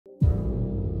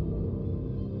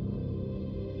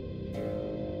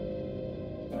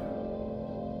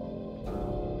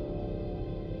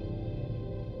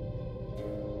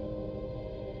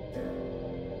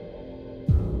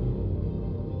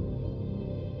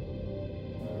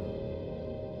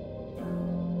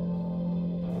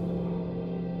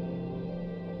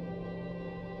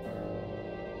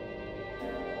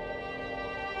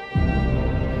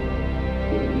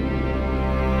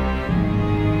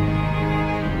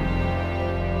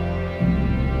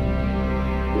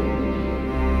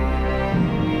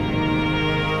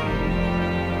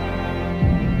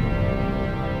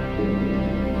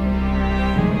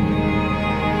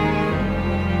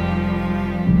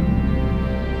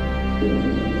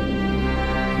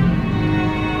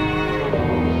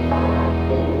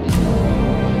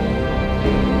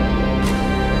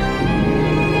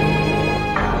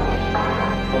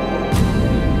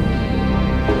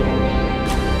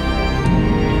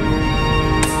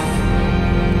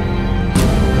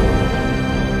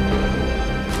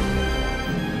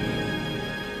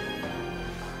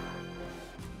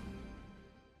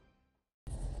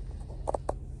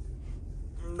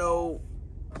No.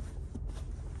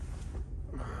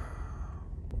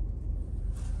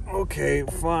 Okay,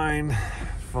 fine.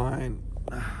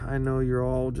 I know you're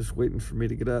all just waiting for me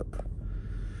to get up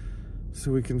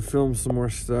so we can film some more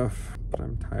stuff, but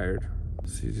I'm tired,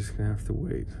 so you're just gonna have to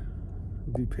wait.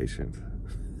 Be patient.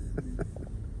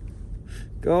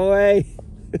 Go away.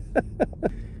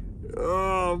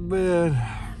 Oh man,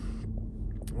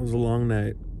 it was a long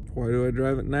night. Why do I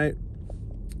drive at night?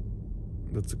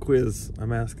 That's a quiz.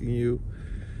 I'm asking you.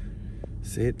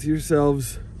 Say it to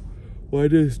yourselves. Why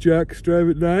does Jax drive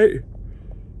at night?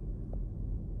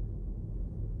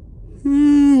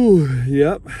 Ooh,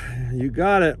 yep, you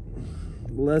got it.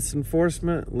 Less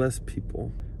enforcement, less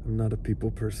people. I'm not a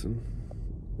people person.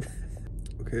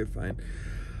 Okay, fine.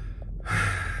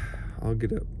 I'll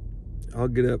get up. I'll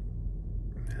get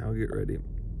ready.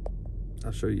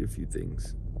 I'll show you a few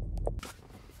things.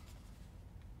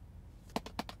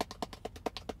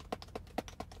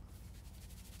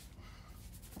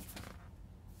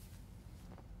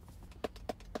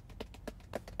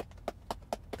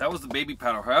 That was the baby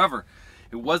paddle. However,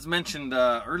 it was mentioned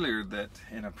earlier that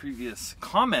in a previous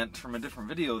comment from a different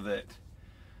video that,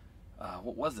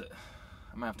 what was it?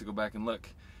 I might have to go back and look.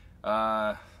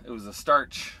 It was a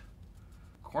starch,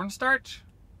 cornstarch?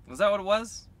 Was that what it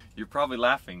was? You're probably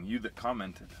laughing, you that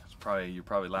commented. You're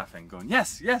probably laughing, going,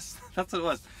 yes, that's what it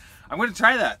was. I'm gonna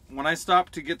try that when I stop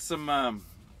to get some,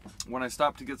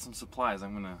 supplies.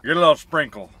 I'm gonna get a little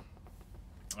sprinkle.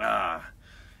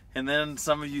 And then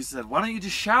some of you said, why don't you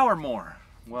just shower more?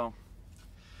 Well,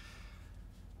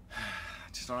 I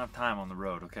just don't have time on the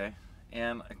road, okay?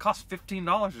 And it costs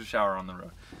 $15 to shower on the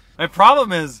road. My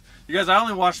problem is, you guys, I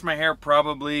only wash my hair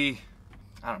probably,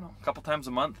 I don't know, a couple times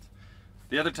a month.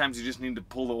 The other times you just need to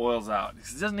pull the oils out. It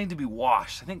doesn't need to be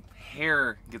washed. I think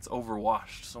hair gets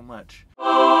overwashed so much.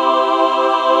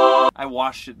 I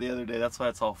washed it the other day. That's why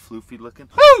it's all floofy looking.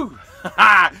 Woo!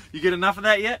 You get enough of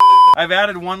that yet? I've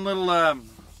added one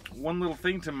little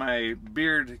thing to my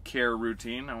beard care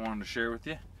routine I wanted to share with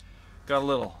you. Got a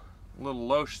little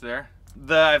lotion there.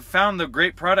 I've found the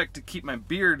great product to keep my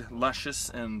beard luscious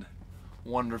and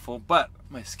wonderful, but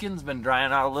my skin's been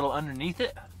drying out a little underneath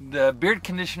it. The beard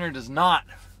conditioner does not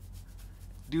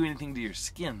do anything to your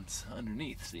skins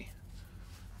underneath, see?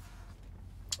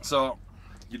 So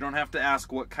you don't have to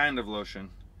ask what kind of lotion.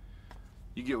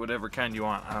 You get whatever kind you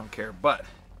want, I don't care, but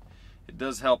it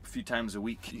does help a few times a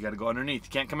week. You gotta go underneath.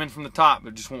 You can't come in from the top.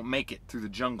 It just won't make it through the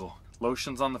jungle.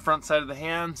 Lotion's on the front side of the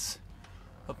hands,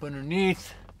 up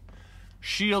underneath.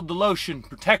 Shield the lotion,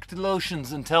 protect the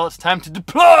lotions until it's time to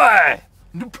deploy!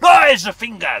 Deploy the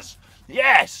fingers!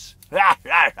 Yes!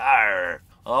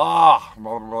 Oh.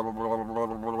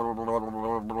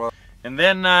 And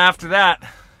then after that,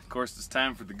 of course, it's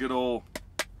time for the good old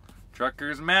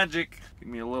Trucker's Magic. Give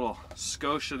me a little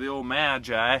skosh of the old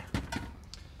Magi.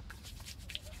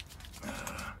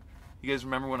 You guys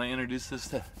remember when I introduced this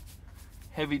to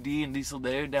Heavy D and Diesel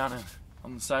Dave down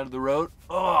on the side of the road?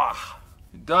 Oh,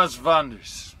 it does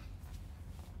wonders.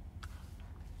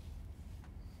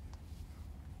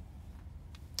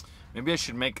 Maybe I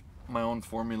should make my own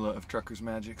formula of Trucker's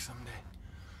Magic someday.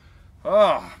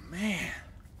 Oh, man.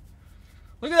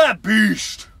 Look at that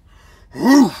beast.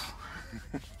 Woo!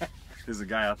 There's a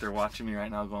guy out there watching me right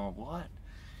now going, what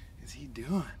is he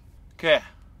doing? Okay.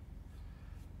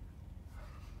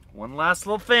 One last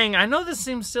little thing. I know this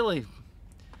seems silly.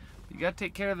 You gotta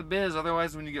take care of the biz,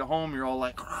 otherwise when you get home you're all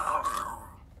like,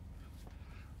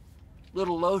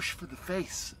 little lotion for the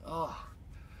face. Oh.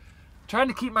 Trying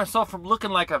to keep myself from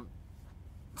looking like I'm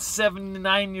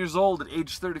 79 years old at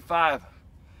age 35.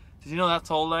 Did you know that's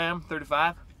how old I am?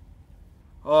 35?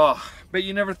 Oh, bet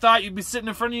you never thought you'd be sitting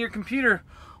in front of your computer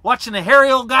watching a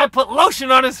hairy old guy put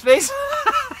lotion on his face.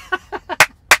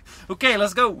 Okay,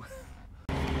 let's go.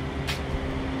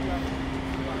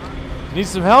 Need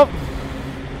some help?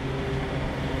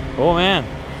 Oh man.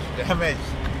 Déjame.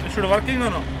 ¿Es barking o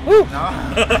no? No.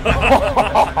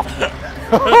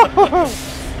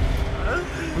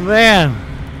 Man.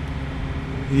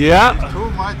 Yeah. It's too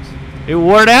much. It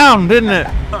wore down, didn't it?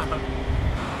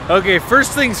 Okay,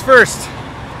 first things first.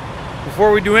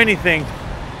 Before we do anything,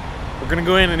 we're gonna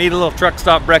go in and eat a little truck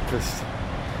stop breakfast.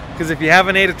 Because if you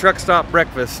haven't ate a truck stop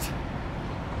breakfast,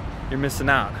 you're missing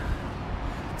out.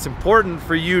 It's important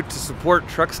for you to support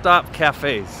truck stop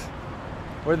cafes,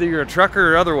 whether you're a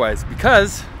trucker or otherwise,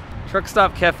 because truck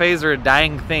stop cafes are a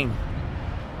dying thing.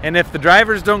 And if the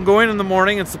drivers don't go in the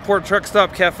morning and support truck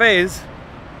stop cafes,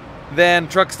 then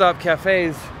truck stop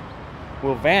cafes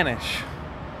will vanish.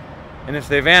 And if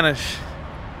they vanish,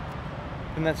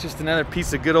 then that's just another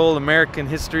piece of good old American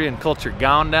history and culture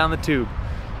gone down the tube.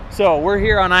 So we're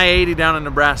here on I-80 down in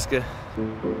Nebraska.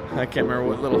 I can't remember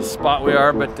what little spot we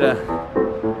are, but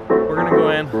we're gonna go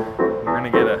in. We're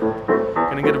gonna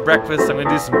get a breakfast. I'm gonna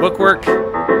do some book work. Then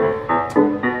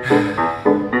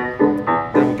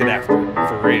we'll get after it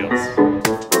for reals.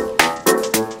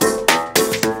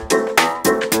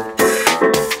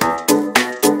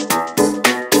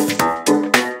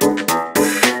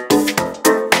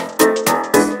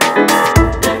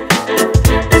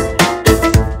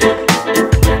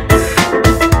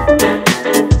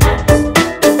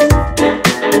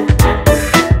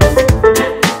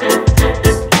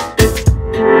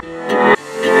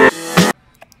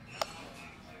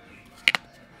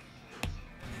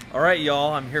 All right,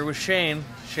 y'all, I'm here with Shane.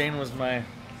 Shane was my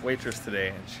waitress today,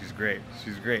 and she's great.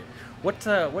 She's great. What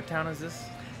town is this?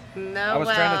 No, I was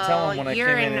trying to tell him when I came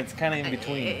in, in it's kind of in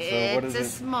between. So what is it? It's a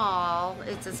small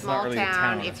not really a town.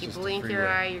 town, If it's you just a blink your freeway.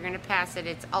 eye, you're gonna pass it.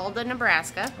 It's Alda,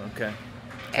 Nebraska. Okay.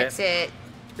 Exit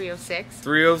 306.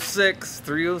 306,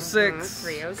 306.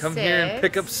 306. Come here and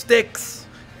pick up sticks.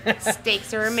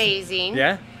 Steaks are amazing.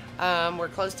 Yeah? We're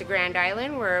close to Grand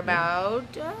Island. We're about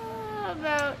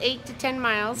 8 to 10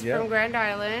 miles Yeah. from Grand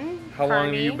Island. How long have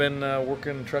Kearney. you been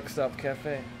working Truck Stop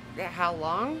Cafe? How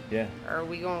long? Yeah. Are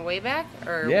we going way back,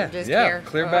 or Yeah, just yeah. here?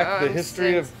 Clear back the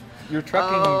history of your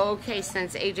trucking. Oh, okay,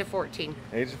 since age of 14.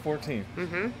 Age of 14.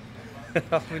 Mm-hmm.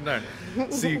 I'll be darned.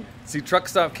 See, truck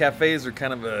stop cafes are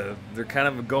kind of a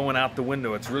going out the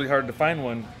window. It's really hard to find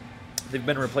one. They've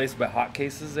been replaced by hot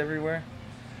cases everywhere.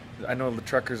 I know the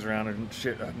truckers around are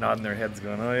nodding their heads,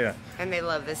 going, "Oh yeah." And they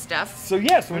love this stuff. So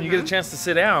yes, when you get a chance to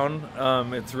sit down,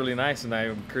 it's really nice, and I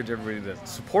encourage everybody to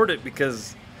support it,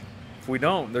 because if we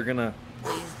don't, they're gonna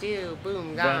Please do.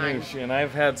 Boom, gone. vanish. And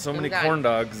I've had so many Gone. corn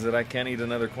dogs that I can't eat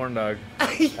another corn dog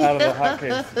out of the hot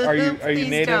case. Are you Please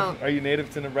native? don't. Are you native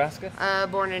to Nebraska?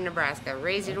 Born in Nebraska,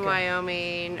 raised in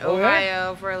Wyoming, Oh, yeah?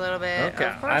 Ohio for a little bit. Okay,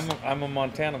 Of course. I'm a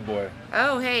Montana boy.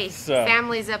 Oh, hey, So-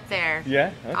 family's up there.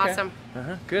 Yeah. Okay. Awesome.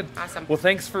 Good. Awesome. Well,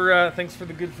 thanks for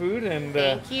the good food, and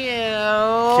Thank you.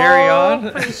 carry on.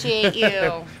 Appreciate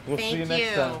you. We'll Thank see you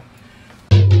next time.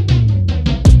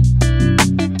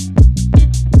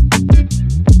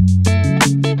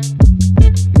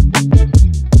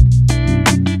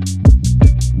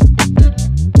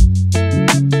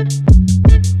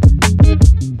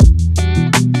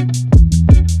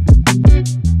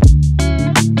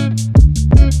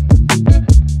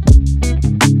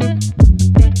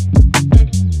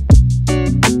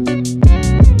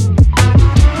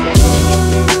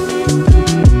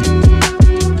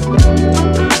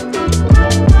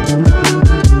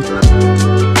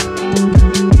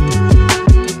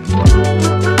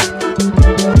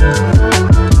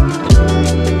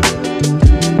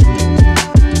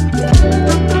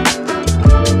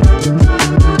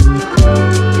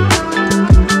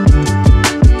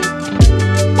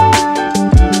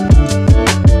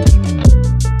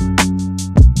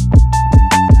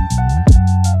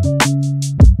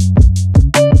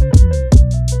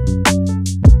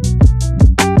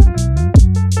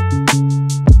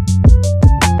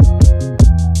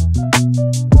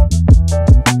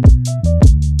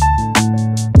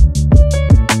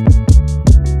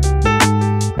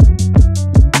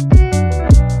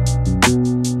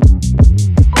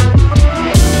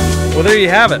 Well, there you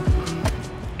have it.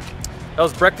 That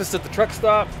was breakfast at the truck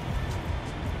stop.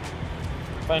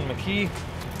 Find my key.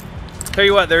 Tell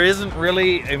you what, there isn't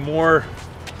really more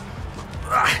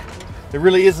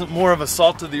of a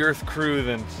salt of the earth crew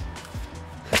than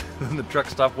the truck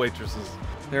stop waitresses.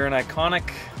 They're an iconic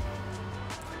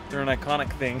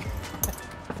thing.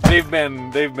 They've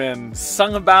been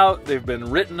sung about, they've been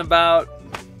written about.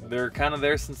 They're kind of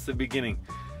there since the beginning.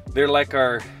 They're like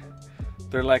our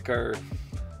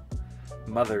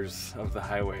mothers of the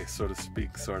highway, so to speak.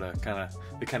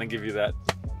 They kind of give you that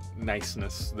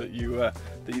niceness that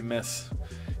you miss.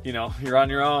 You know, you're on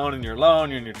your own and you're alone,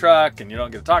 you're in your truck and you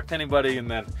don't get to talk to anybody, and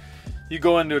then you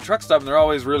go into a truck stop and they're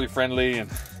always really friendly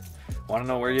and want to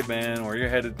know where you've been, where you're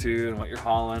headed to, and what you're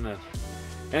hauling, and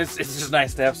it's just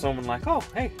nice to have someone like, oh,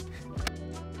 hey,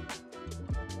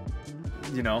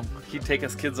 you know, he'd take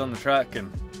us kids on the truck.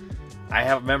 And I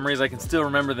have memories. I can still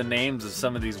remember the names of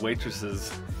some of these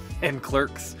waitresses and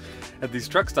clerks at these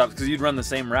truck stops, because you'd run the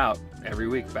same route every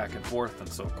week back and forth, and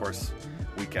so of course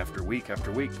week after week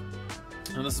after week.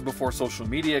 And this is before social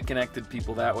media connected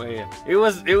people that way. And it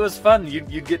was fun.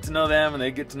 You'd get to know them, and they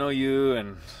get to know you,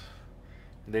 and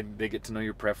they get to know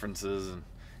your preferences. And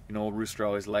you know, Rooster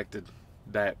always liked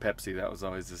Diet Pepsi. That was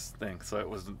always his thing. So it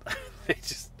was, they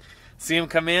just see him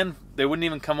come in. They wouldn't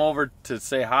even come over to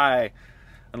say hi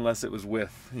unless it was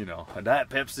with, you know, a Diet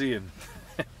Pepsi, and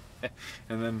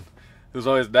and then there was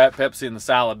always Diet Pepsi in the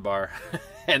salad bar,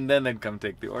 and then they'd come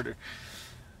take the order.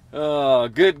 Oh,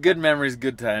 good memories,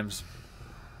 good times.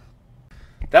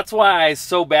 That's why I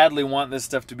so badly want this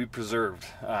stuff to be preserved.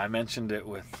 I mentioned it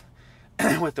with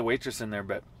with the waitress in there,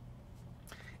 but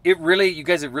it really, you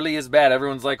guys, it really is bad.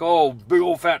 Everyone's like, oh, big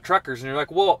old fat truckers, and you're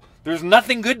like, well, there's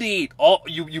nothing good to eat.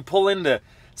 You pull into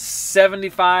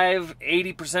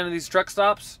 75-80% of these truck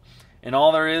stops, and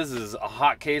all there is a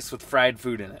hot case with fried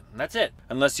food in it, and that's it.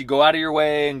 Unless you go out of your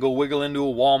way and go wiggle into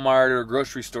a Walmart or a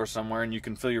grocery store somewhere, and you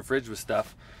can fill your fridge with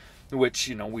stuff, which,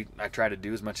 you know, I try to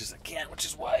do as much as I can, which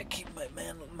is why I keep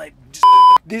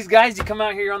these guys, you come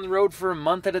out here on the road for a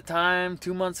month at a time,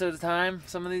 2 months at a time,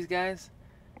 some of these guys,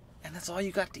 and that's all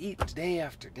you got to eat day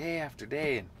after day after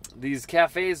day. And these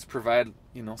cafes provide,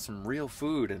 you know, some real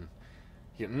food, and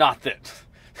you know, not that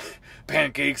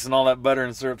pancakes and all that butter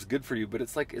and syrup's good for you, but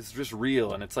it's like, it's just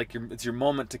real, and it's like it's your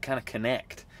moment to kind of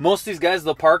connect. Most of these guys,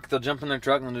 they'll park, they'll jump in their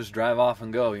truck, and they'll just drive off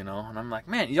and go, you know. And I'm like,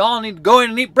 man, y'all need to go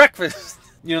in and eat breakfast.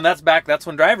 You know, that's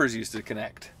when drivers used to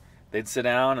connect. They'd sit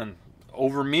down, and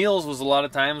over meals was a lot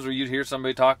of times where you'd hear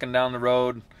somebody talking down the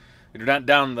road. You're not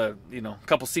down the, you know, a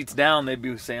couple seats down, they'd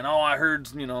be saying, oh, I heard,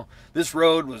 you know, this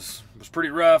road was pretty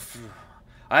rough.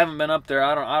 I haven't been up there.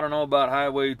 I don't know about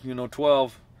Highway, you know,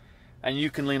 12. And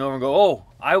you can lean over and go, oh,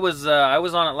 I was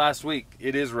on it last week.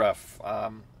 It is rough.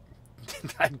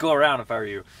 I'd go around if I were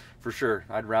you, for sure.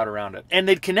 I'd route around it. And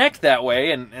they'd connect that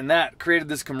way, and that created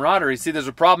this camaraderie. See, there's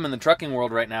a problem in the trucking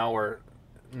world right now where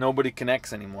nobody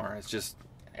connects anymore. It's just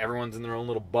everyone's in their own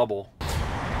little bubble.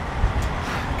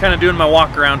 Kind of doing my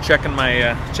walk around, checking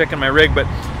my rig. But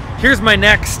here's my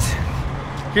next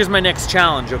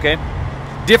challenge. Okay,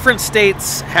 different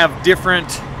states have different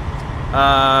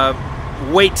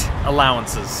weight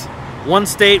allowances. One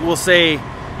state will say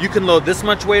you can load this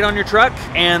much weight on your truck,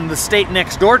 and the state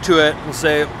next door to it will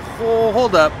say, oh,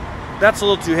 hold up, that's a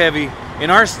little too heavy. In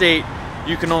our state,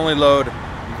 you can only load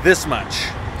this much.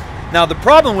 Now, the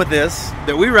problem with this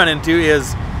that we run into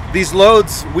is these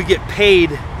loads, we get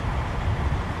paid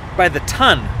by the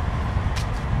ton.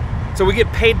 So we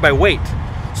get paid by weight.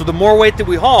 So the more weight that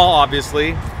we haul,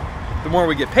 obviously, the more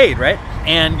we get paid, right?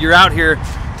 And you're out here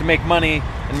to make money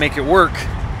and make it work.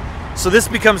 So this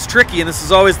becomes tricky, and this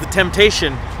is always the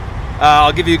temptation.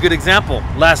 I'll give you a good example.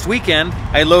 Last weekend,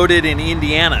 I loaded in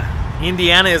Indiana.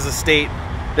 Indiana is a state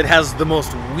that has the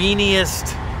most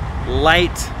weeniest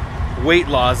light weight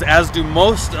laws, as do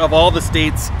most of all the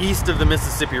states east of the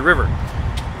Mississippi River.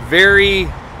 Very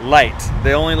light.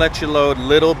 They only let you load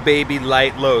little baby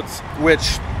light loads,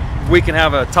 which we can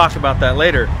have a talk about that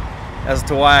later as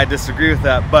to why I disagree with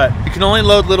that. But you can only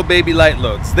load little baby light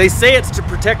loads. They say it's to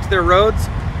protect their roads,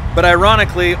 but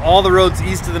ironically, all the roads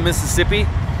east of the Mississippi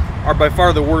are by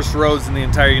far the worst roads in the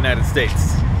entire United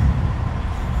States.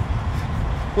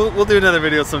 We'll do another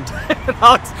video sometime.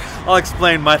 I'll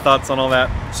explain my thoughts on all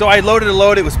that. So I loaded a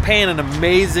load. It was paying an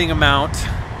amazing amount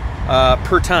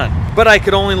per ton, but I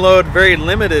could only load very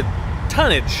limited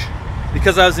tonnage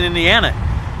because I was in Indiana.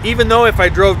 Even though if I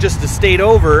drove just a state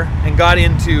over and got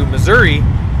into Missouri,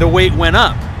 the weight went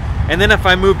up. And then if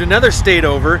I moved another state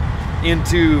over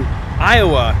into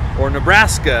Iowa or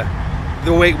Nebraska,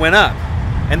 the weight went up.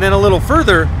 And then a little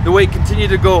further, the weight continued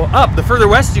to go up. The further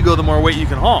west you go, the more weight you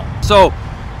can haul. So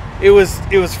it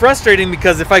was frustrating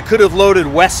because if I could have loaded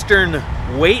Western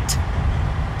weight,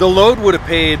 the load would have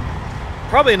paid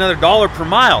probably another $1 per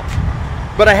mile.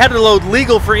 But I had to load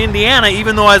legal for Indiana,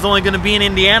 even though I was only going to be in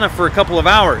Indiana for a couple of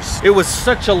hours. It was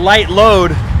such a light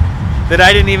load that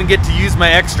I didn't even get to use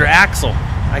my extra axle.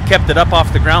 I kept it up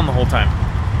off the ground the whole time.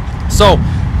 So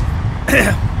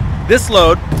this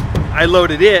load, I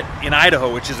loaded it in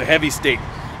Idaho, which is a heavy state.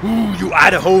 Ooh, you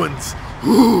Idahoans.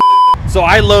 Ooh. So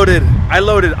I loaded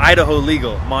Idaho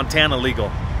legal, Montana legal,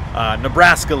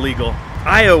 Nebraska legal,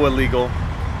 Iowa legal.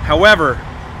 However,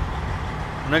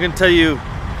 I'm not going to tell you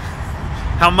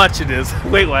how much it is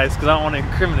weight-wise because I don't want to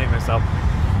incriminate myself.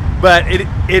 But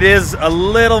it is a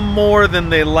little more than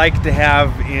they like to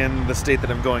have in the state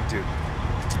that I'm going to.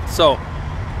 So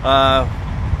I'll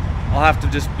have to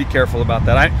just be careful about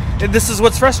that. And this is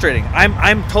what's frustrating.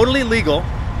 I'm totally legal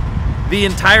the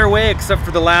entire way except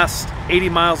for the last 80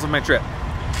 miles of my trip.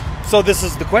 So this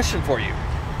is the question for you.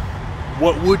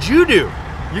 What would you do?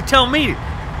 You tell me.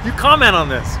 You comment on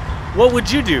this. what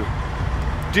would you do?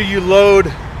 Do you load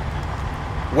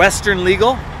Western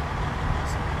legal?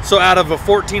 So out of a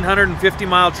 1,450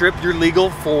 mile trip, you're legal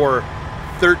for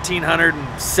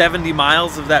 1,370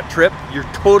 miles of that trip. You're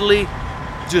totally,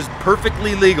 just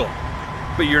perfectly legal.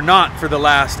 But you're not for the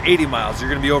last 80 miles. You're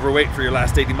gonna be overweight for your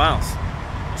last 80 miles.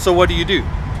 So what do?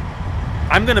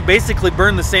 I'm gonna basically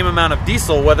burn the same amount of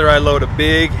diesel whether I load a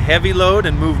big, heavy load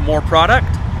and move more product,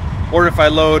 or if I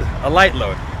load a light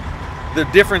load. The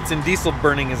difference in diesel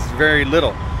burning is very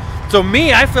little. So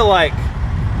me, I feel like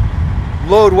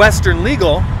load Western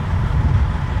legal,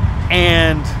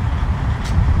 and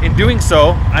in doing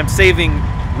so, I'm saving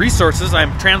resources,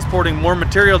 I'm transporting more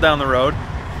material down the road,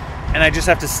 and I just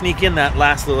have to sneak in that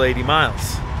last little 80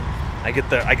 miles. I get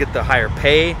the higher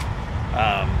pay,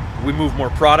 we move more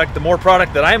product. The more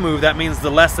product that I move, that means the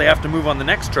less they have to move on the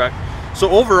next truck. So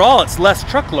overall, it's less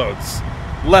truckloads.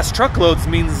 Less truckloads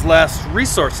means less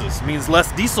resources, means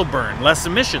less diesel burn, less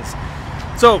emissions.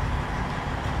 So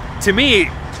to me,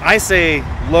 I say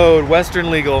load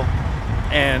Western legal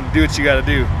and do what you gotta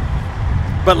do.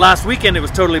 But last weekend, it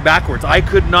was totally backwards. I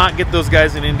could not get those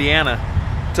guys in Indiana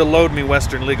to load me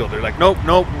Western legal. They're like, nope,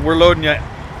 we're loading you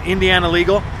Indiana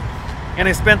legal. And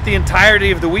I spent the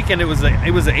entirety of the weekend, it was a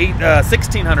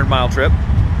 1,600 mile trip.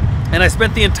 And I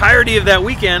spent the entirety of that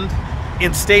weekend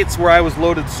in states where I was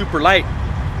loaded super light.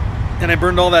 And I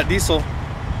burned all that diesel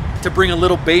to bring a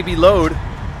little baby load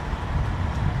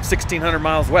 1,600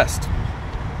 miles west.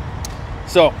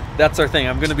 So that's our thing.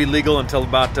 I'm gonna be legal until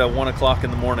about 1 o'clock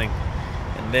in the morning.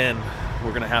 And then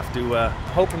we're gonna have to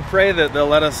hope and pray that they'll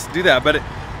let us do that. But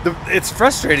it's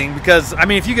frustrating because, I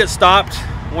mean, if you get stopped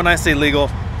when I say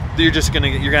legal, you're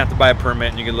gonna have to buy a permit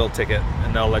and you get a little ticket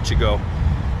and they'll let you go.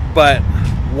 But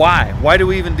why? Why do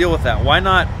we even deal with that? Why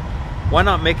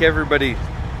not make everybody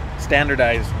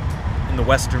standardized in the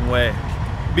Western way?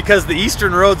 Because the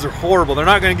Eastern roads are horrible. They're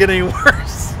not gonna get any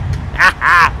worse.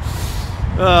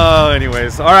 Oh,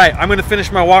 anyways, all right. I'm gonna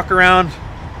finish my walk around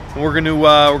and we're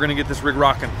gonna get this rig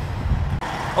rocking.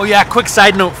 Oh yeah, quick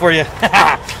side note for you.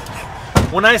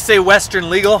 When I say Western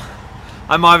legal,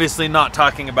 I'm obviously not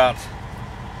talking about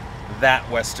that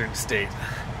Western state,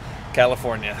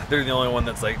 California. They're the only one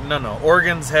that's like, no,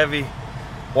 Oregon's heavy,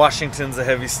 Washington's a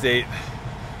heavy state,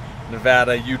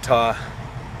 Nevada, Utah,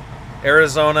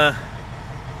 Arizona,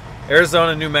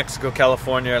 New Mexico,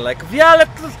 California are like, we are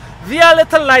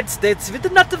little light states. We do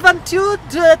not want you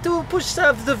to push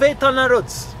the weight on our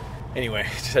roads. Anyway,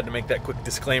 just had to make that quick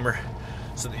disclaimer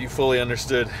so that you fully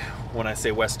understood when I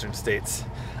say Western states.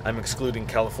 I'm excluding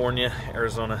California,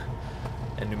 Arizona,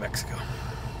 and New Mexico.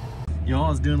 Y'all, I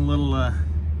was doing a little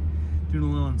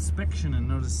inspection and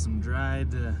noticed some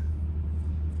dried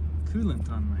coolant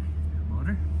on my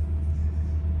motor.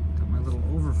 Got my little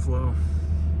overflow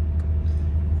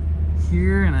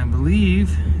here, and I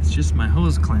believe it's just my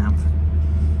hose clamp.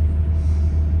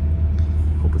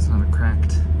 Hope it's not a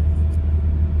cracked.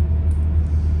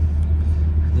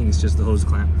 I think it's just the hose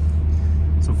clamp.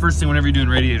 So first thing, whenever you're doing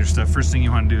radiator stuff, first thing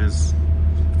you want to do is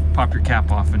pop your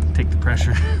cap off and take the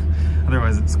pressure.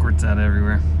 Otherwise it squirts out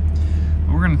everywhere.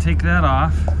 But we're gonna take that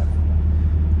off.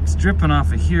 It's dripping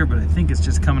off of here, but I think it's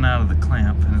just coming out of the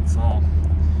clamp and it's all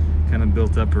kind of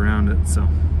built up around it, so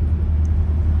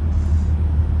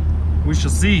we shall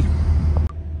see.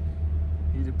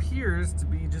 It appears to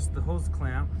be just the hose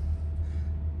clamp.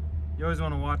 You always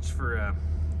want to watch for,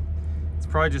 it's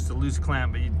probably just a loose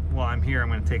clamp, but while I'm here, I'm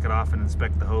going to take it off and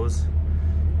inspect the hose.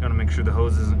 You want to make sure the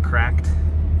hose isn't cracked.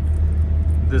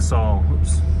 This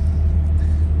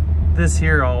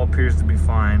here all appears to be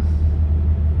fine.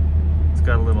 It's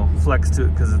got a little flex to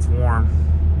it because it's warm.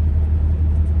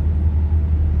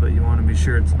 But you want to be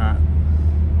sure it's not,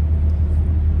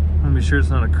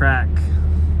 a crack.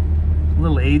 A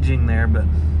little aging there, but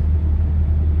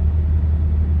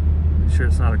be sure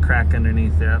it's not a crack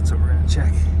underneath there. That's what we're gonna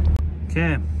check.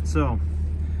 Okay, so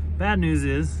bad news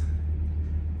is,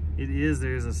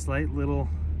 there's a slight little,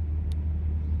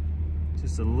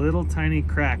 just a little tiny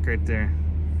crack right there.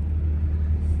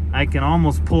 I can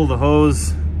almost pull the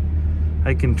hose.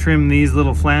 I can trim these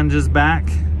little flanges back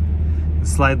and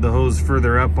slide the hose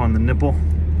further up on the nipple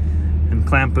and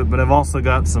clamp it, but I've also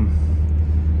got some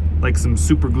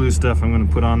super glue stuff I'm going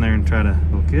to put on there and try to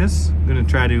focus. I'm going to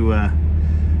try to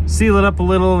seal it up a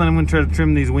little, and I'm going to try to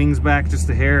trim these wings back just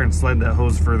a hair and slide that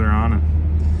hose further on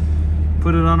and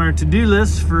put it on our to-do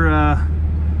list for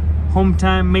home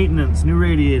time maintenance, new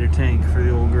radiator tank for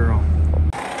the old girl.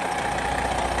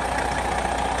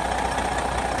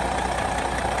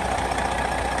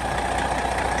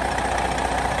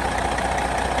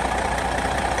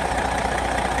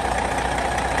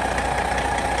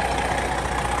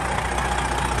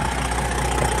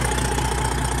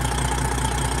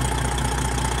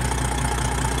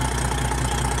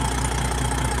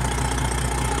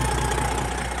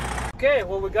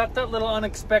 we got that little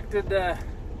unexpected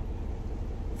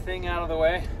thing out of the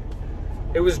way.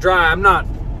 It was dry. I'm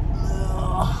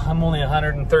only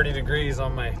 130 degrees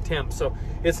on my temp, so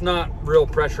it's not real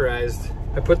pressurized.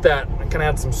 I put that, I kind of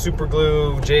had some super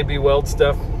glue, JB Weld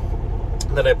stuff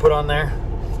that I put on there,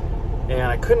 and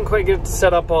I couldn't quite get it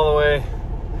set up all the way.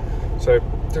 So I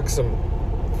took some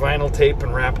vinyl tape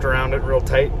and wrapped around it real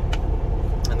tight,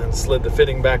 and then slid the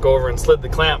fitting back over and slid the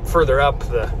clamp further up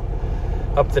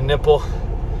the nipple.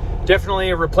 Definitely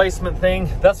a replacement thing.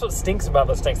 That's what stinks about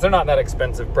those tanks. They're not that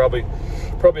expensive, probably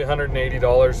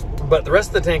 $180. But the rest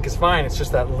of the tank is fine. It's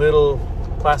just that little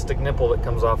plastic nipple that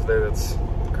comes off there that's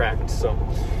cracked. So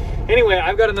anyway,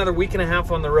 I've got another week and a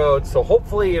half on the road, so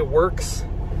hopefully it works.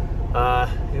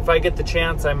 If I get the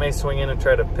chance, I may swing in and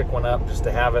try to pick one up just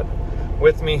to have it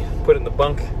with me, put it in the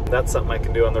bunk. That's something I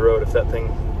can do on the road. If that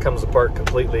thing comes apart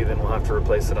completely, then we'll have to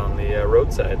replace it on the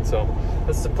roadside. So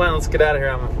that's the plan. Let's get out of here.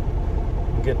 I'm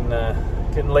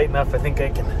getting late enough. I think I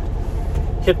can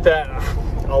hit that.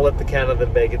 I'll let the cat out of the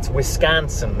bag. It's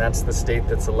Wisconsin. That's the state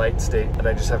that's a light state that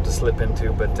I just have to slip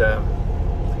into. But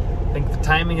I think the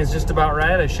timing is just about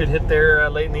right. I should hit there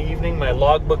late in the evening. My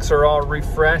logbooks are all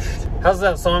refreshed. How's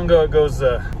that song go? It goes,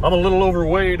 I'm a little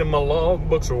overweight and my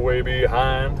logbooks are way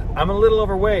behind. I'm a little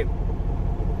overweight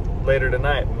later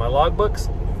tonight. My logbooks,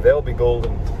 they'll be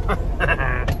golden.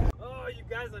 Oh, you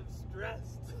guys, I'm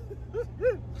stressed.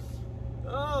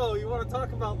 Oh, you want to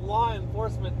talk about law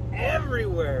enforcement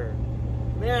everywhere?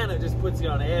 Man, it just puts you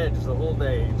on edge the whole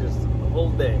day, just the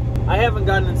whole day. I haven't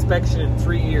gotten an inspection in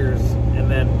 3 years,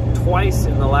 and then twice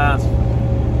in the last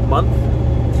month,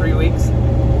 3 weeks,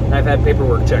 I've had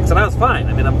paperwork checks, and I was fine.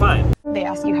 I mean, I'm fine. They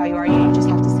ask you how you are, you just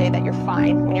have to say that you're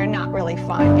fine when you're not really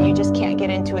fine, but you just can't get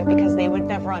into it because they would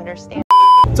never understand.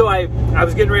 So I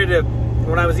was getting ready to,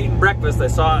 when I was eating breakfast, I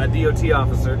saw a DOT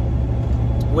officer,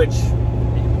 which,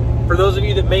 for those of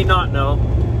you that may not know,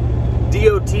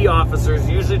 DOT officers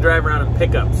usually drive around in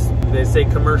pickups. They say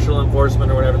commercial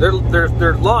enforcement or whatever.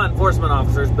 They're law enforcement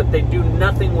officers, but they do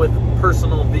nothing with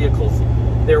personal vehicles.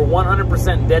 They're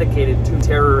 100% dedicated to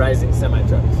terrorizing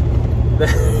semi-trucks.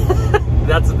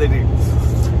 That's what they do.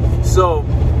 So,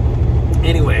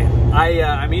 anyway,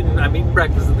 I'm eating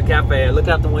breakfast at the cafe. I look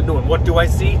out the window, and what do I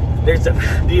see? There's a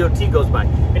DOT goes by,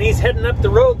 and he's heading up the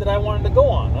road that I wanted to go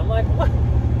on. I'm like, what?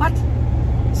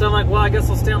 So I'm like, well, I guess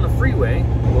I'll stay on the freeway.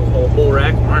 Little bull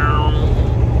rack.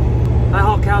 I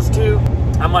haul cows too.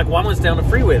 I'm like, well, I'm gonna stay on the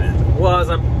freeway then. Well, as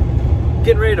I'm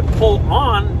getting ready to pull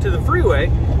on to the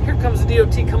freeway, here comes the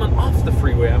DOT coming off the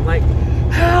freeway. I'm like,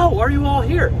 how are you all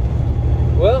here?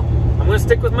 Well, I'm gonna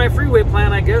stick with my freeway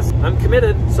plan, I guess. I'm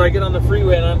committed. So I get on the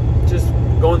freeway and I'm just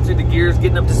going through the gears,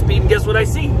 getting up to speed, and guess what I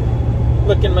see?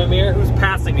 Look in my mirror, who's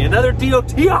passing me? Another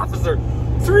DOT officer.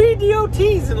 3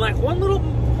 DOTs in like one little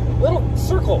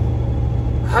circle.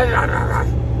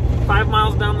 5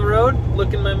 miles down the road,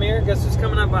 look in my mirror, guess who's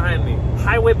coming up behind me?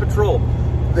 Highway Patrol.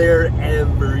 They're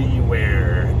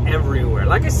everywhere. Everywhere.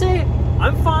 Like I say,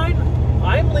 I'm fine.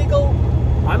 I'm legal.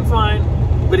 I'm fine.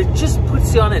 But it just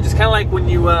puts you on edge. It's kind of like when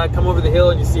you come over the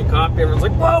hill and you see a cop, everyone's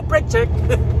like, whoa, brake check.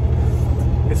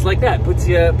 It's like that. Puts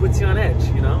you on edge,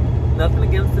 you know? Nothing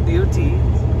against the DOTs,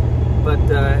 but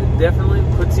definitely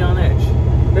puts you on edge.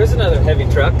 There's another heavy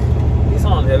truck. He's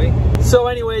hauling heavy. So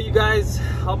anyway, you guys,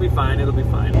 I'll be fine. It'll be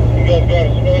fine. You guys got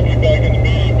a smoky back in the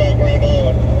bean back right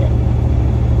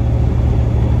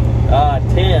now.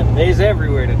 10. There's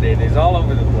everywhere today. There's all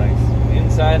over the place.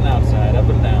 Inside and outside, up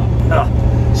and down.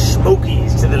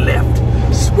 Smokies to the left.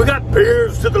 We got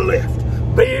bears to the left.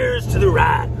 Bears to the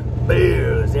right.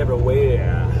 Bears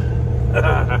everywhere.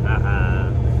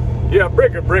 Yeah,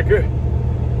 breaker.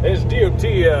 There's DOT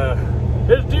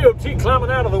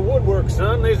climbing out of the woodwork,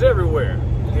 son. There's everywhere.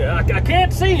 Yeah, I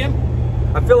can't see him.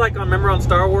 I feel like I remember on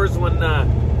Star Wars when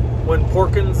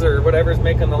Porkins or whatever's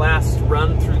making the last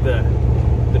run through the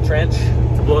trench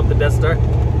to blow up the Death Star.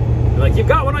 They're like, you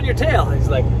got one on your tail. He's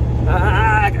like,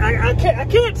 I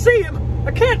can't see him.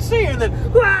 I can't see him. And then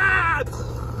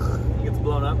he gets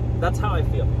blown up. That's how I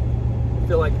feel. I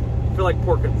feel like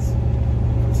Porkins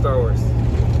from Star Wars.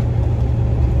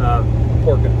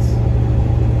 Porkins.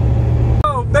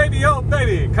 Oh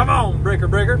baby, come on,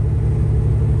 breaker.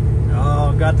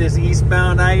 Oh, got this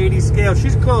eastbound I-80 scale.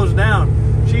 She's closed down.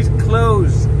 She's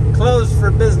closed for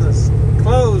business,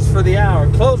 closed for the hour,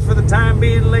 closed for the time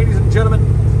being, ladies and gentlemen.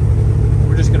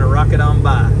 We're just gonna rock it on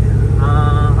by.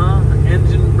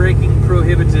 Engine braking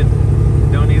prohibited.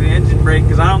 Don't need an engine brake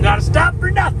because I don't gotta stop for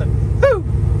nothing. Woo!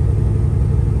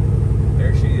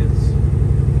 There she is.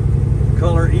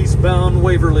 Color eastbound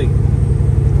Waverly.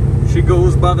 She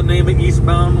goes by the name of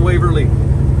Eastbound Waverly.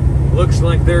 Looks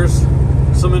like there's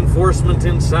some enforcement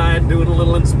inside doing a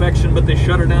little inspection, but they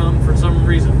shut her down for some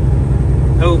reason.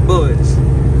 Oh boys.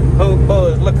 Oh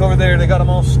boys, look over there, they got them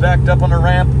all stacked up on a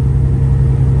ramp.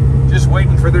 Just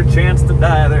waiting for their chance to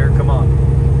die there, come on.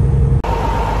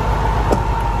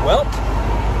 Well,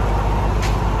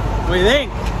 what do you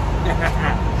think?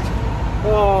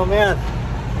 Oh man.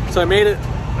 So I made it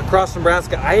across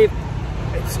Nebraska. I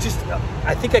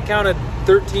think I counted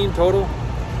 13 total.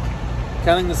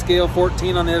 Counting the scale,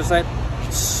 14 on the other side.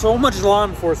 So much law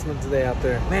enforcement today out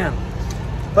there, man.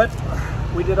 But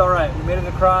we did all right. We made it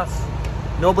across.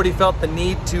 Nobody felt the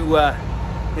need to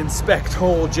inspect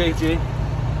old JJ.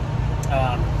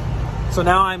 So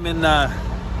now I'm in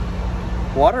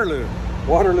Waterloo,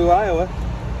 Iowa.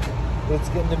 It's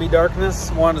getting to be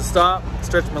darkness. Wanted to stop,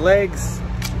 stretch my legs,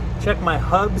 check my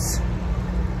hubs.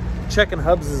 Checking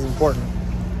hubs is important.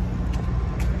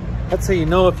 That's how you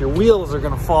know if your wheels are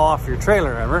gonna fall off your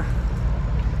trailer ever.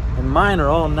 And mine are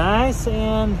all nice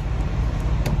and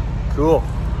cool.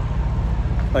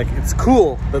 Like, it's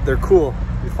cool that they're cool.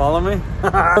 You follow me?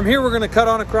 From here, we're gonna cut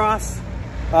on across.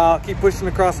 Keep pushing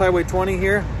across Highway 20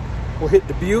 here. We'll hit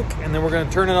Dubuque, and then we're gonna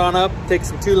turn it on up, take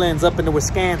some 2 lanes up into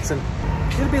Wisconsin.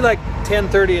 It'll be like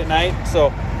 10:30 at night, so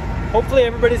hopefully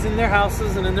everybody's in their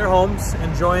houses and in their homes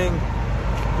enjoying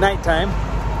nighttime.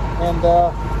 And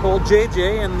old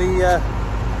JJ and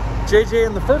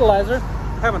the fertilizer.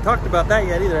 Haven't talked about that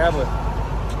yet either, have we?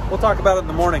 We'll talk about it in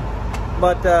the morning.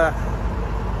 But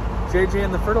JJ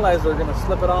and the fertilizer are gonna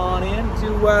slip it on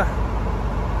into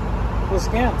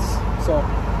Wisconsin. So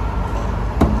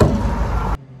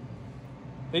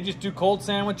they just do cold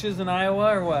sandwiches in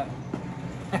Iowa or what?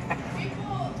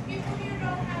 People here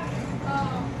don't have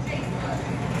taste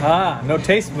buds. Ah, no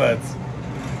taste buds.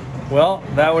 Well,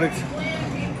 that would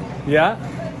yeah.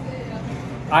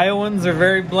 Iowans are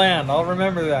very bland. I'll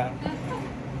remember that.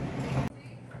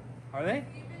 Are they? Even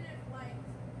if like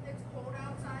it's cold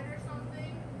outside or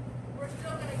something, we're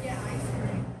still gonna get ice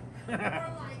cream. Or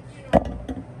like, you know,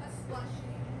 a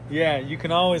slushie. Yeah, you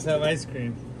can always have ice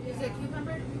cream. Is it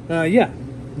cucumber? Yeah.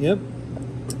 Yep.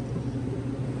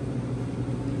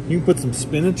 You can put some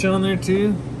spinach on there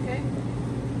too. Okay.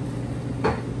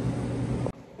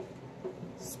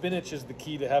 Spinach is the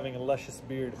key to having a luscious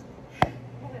beard.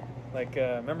 Like,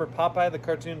 remember Popeye, the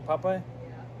cartoon Popeye?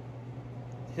 Yeah.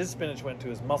 His spinach went to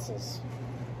his muscles.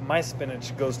 My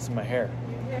spinach goes to my hair.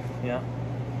 Okay. Yeah.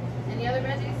 Any other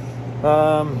veggies?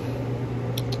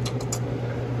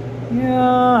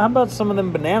 Yeah, how about some of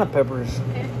them banana peppers?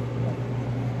 Okay.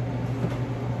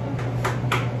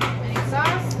 Any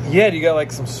sauce? Yeah, do you got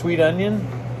like some sweet onion?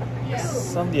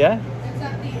 Yes. Some, yeah? It's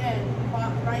at the end,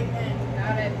 right end.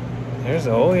 Got it. There's,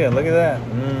 oh yeah, look at that.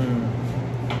 Mmm.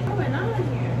 What's going on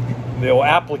here? The old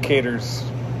applicators.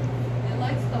 It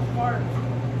likes the fart.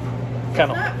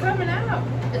 Kind It's not coming out.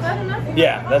 Is that enough?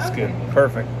 Yeah, that's Okay. good.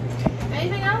 Perfect.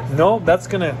 Anything else? No, that's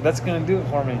gonna do it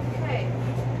for me. Okay.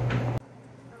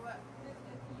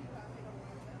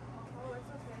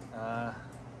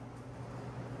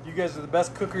 You guys are the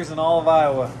best cookers in all of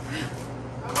Iowa.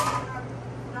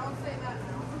 Don't say that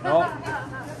now. No,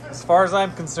 as far as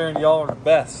I'm concerned, y'all are the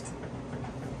best.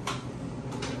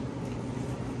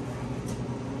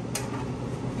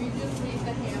 You just need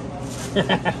the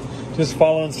handle. Just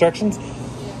follow instructions.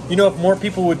 You know, if more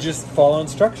people would just follow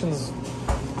instructions,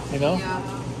 you know, Yeah,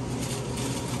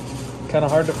 kind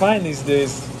of hard to find these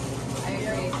days. I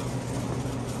agree.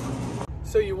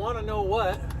 So you want to know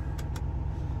what?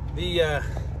 The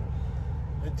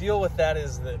deal with that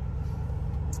is that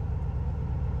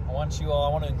I want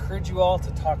to encourage you all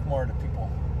to talk more to people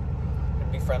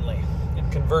and be friendly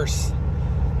and converse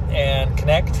and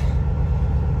connect,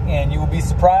 and you will be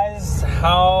surprised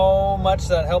how much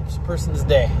that helps a person's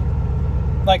day.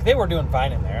 Like, they were doing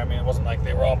fine in there. I mean, it wasn't like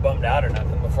they were all bummed out or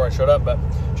nothing before I showed up, but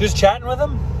just chatting with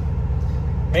them,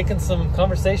 making some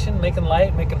conversation, making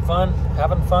light, making fun,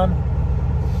 having fun.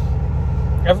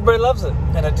 Everybody loves it,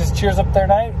 and it just cheers up their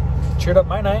night, cheered up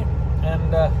my night,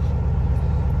 and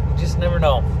you just never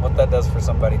know what that does for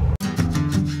somebody.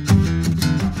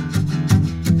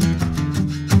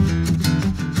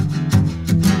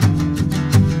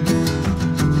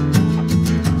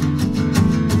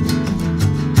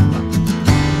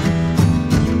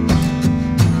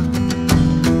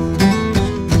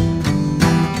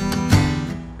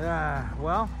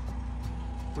 Well,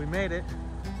 we made it.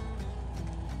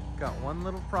 Got one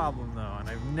little problem though, and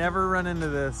I've never run into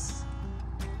this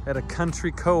at a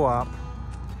country co-op.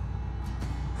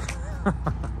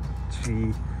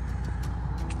 Gee.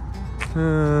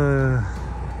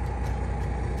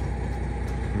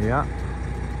 Yeah.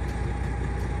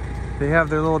 They have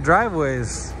their little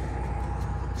driveways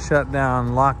shut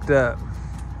down, locked up.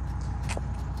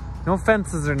 No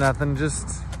fences or nothing,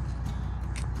 just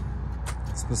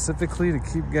specifically to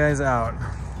keep guys out.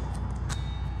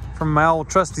 From my old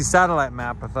trusty satellite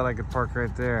map, I thought I could park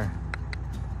right there.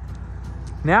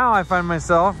 Now I find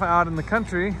myself out in the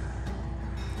country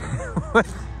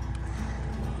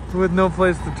with no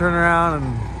place to turn around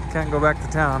and can't go back to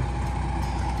town.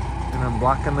 And I'm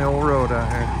blocking the old road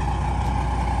out here.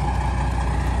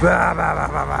 Bah, bah, bah,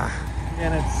 bah, bah.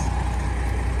 And it's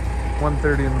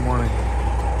 1:30 in the morning.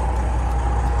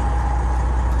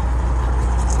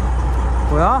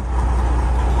 Well,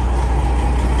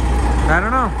 I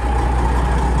don't know.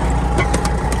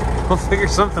 We'll figure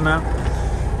something out.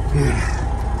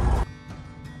 Yeah.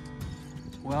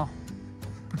 Well,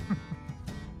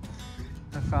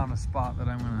 I found a spot that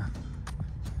I'm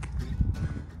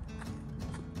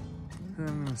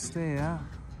gonna stay at.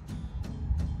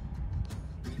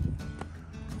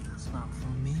 That's not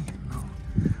from me. No.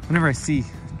 Whenever I see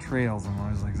trails, I'm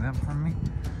always like, is that from me?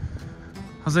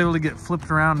 I was able to get flipped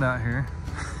around out here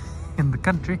in the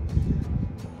country.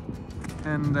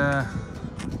 And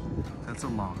that's a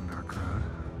long, dark road.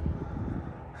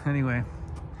 Anyway,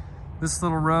 this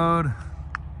little road,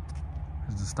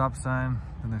 there's a stop sign,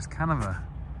 and there's kind of a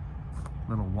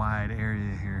little wide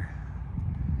area here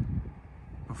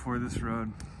before this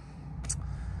road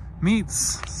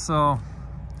meets. So,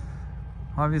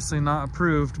 obviously not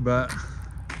approved, but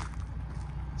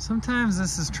sometimes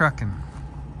this is trucking.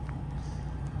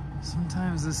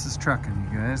 Sometimes this is trucking,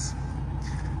 you guys.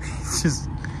 It's just,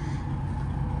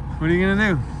 what are you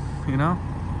gonna do, you know?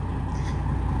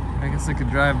 I guess I could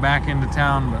drive back into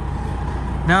town, but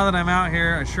now that I'm out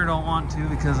here, I sure don't want to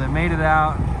because I made it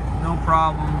out. No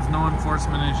problems, no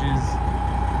enforcement issues.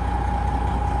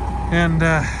 And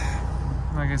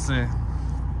like I say,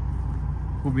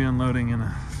 we'll be unloading in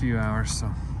a few hours,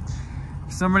 so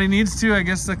if somebody needs to, I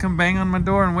guess they'll come bang on my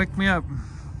door and wake me up.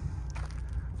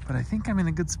 But I think I'm in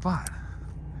a good spot.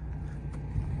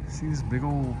 See this big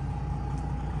old,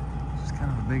 just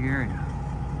kind of a big area.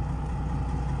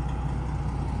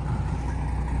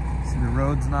 See the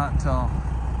road's not till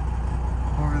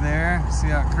over there. See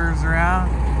how it curves around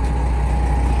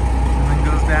and then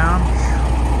goes down.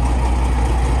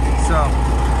 So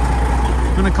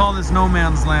I'm gonna call this no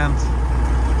man's land.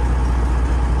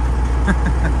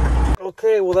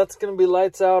 Okay, well that's gonna be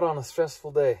lights out on a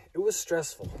stressful day. It was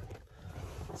stressful.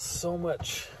 So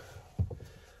much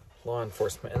law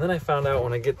enforcement. And then I found out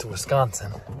when I get to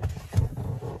Wisconsin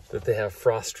that they have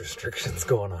frost restrictions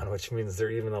going on, which means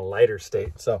they're even a lighter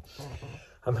state. So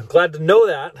I'm glad to know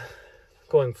that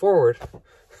going forward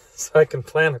so I can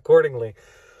plan accordingly.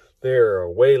 They're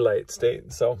a way light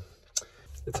state. So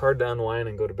it's hard to unwind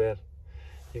and go to bed.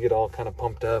 You get all kind of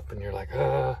pumped up and you're like,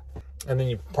 ah. And then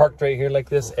you parked right here like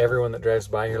this. Everyone that drives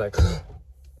by, you're like,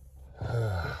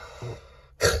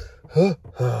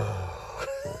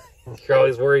 you're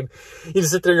always worried. You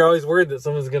just sit there and you're always worried that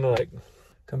someone's gonna like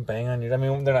come bang on you. I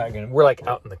mean, they're not gonna. We're like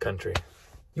out in the country.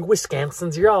 You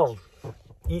Wisconsins, you're all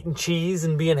eating cheese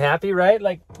and being happy, right?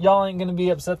 Like y'all ain't gonna be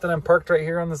upset that I'm parked right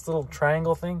here on this little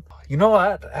triangle thing. You know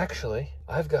what? Actually,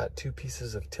 I've got 2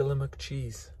 pieces of Tillamook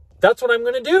cheese. That's what I'm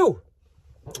gonna do.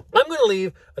 I'm gonna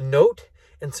leave a note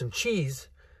and some cheese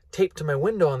taped to my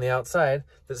window on the outside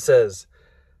that says,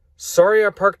 "Sorry I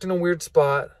parked in a weird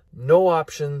spot. No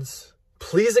options.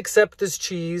 Please accept this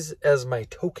cheese as my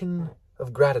token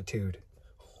of gratitude."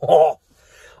 Oh,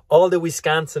 all the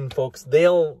Wisconsin folks,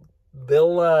 they'll be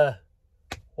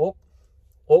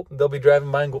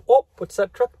driving by and go, "Oh, what's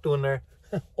that truck doing there?"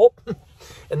 Oh,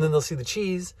 and then they'll see the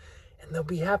cheese and they'll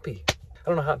be happy. I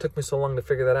don't know how it took me so long to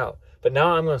figure that out, but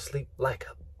now I'm going to sleep like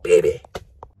a baby.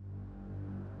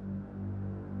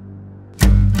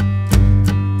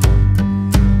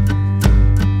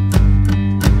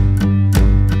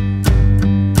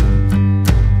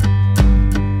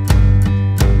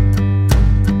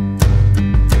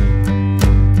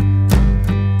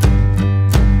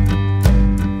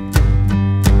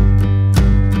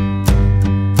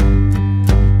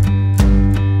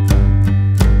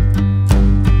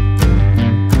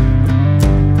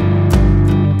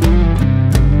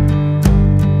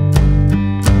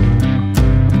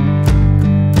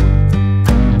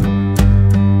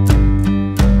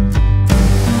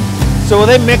 So will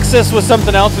they mix this with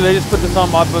something else, or they just put this on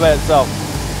top by itself?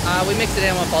 We mix it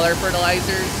in with other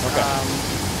fertilizers. Okay.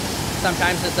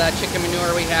 Sometimes it's chicken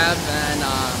manure we have, and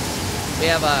we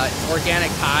have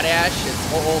organic potash. It's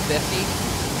 050.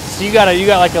 So you got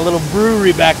like a little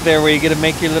brewery back there where you get to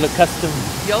make your little custom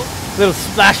little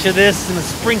splash of this and a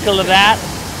sprinkle of that.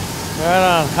 Right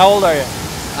on. How old are you?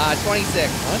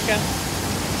 26. Okay.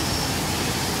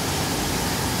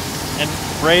 And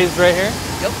raised right here?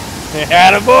 Yep.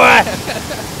 Attaboy!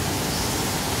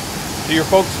 Do your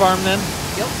folks farm then?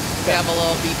 Yep. We have a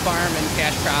little beef farm and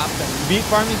cash crop and Beet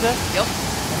farm, you said? yep.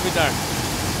 I'll be darned.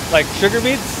 Like sugar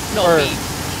beets? No Or- beef.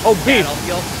 Oh, beef. Cattle.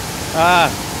 Yep.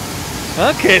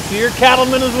 Ah. Okay, so you're a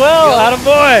cattleman as well. Yep.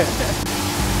 Attaboy!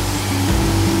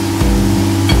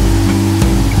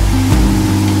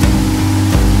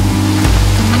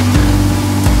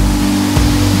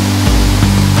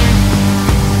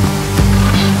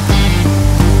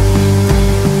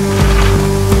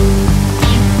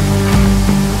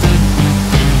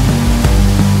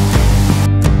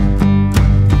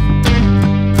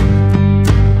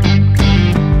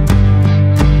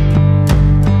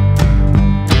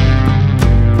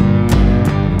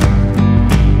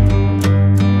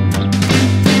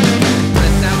 The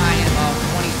semi in about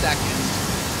 20 seconds.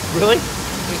 Really?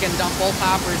 We can dump both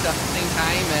hoppers at the same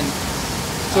time and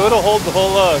So it'll hold the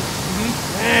whole load.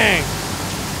 Dang.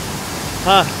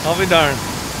 Huh, I'll be darned.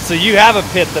 So you have a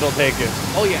pit that'll take it.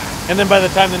 oh yeah. And then by the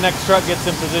time the next truck gets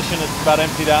in position, it's about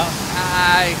emptied out?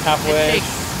 Halfway. It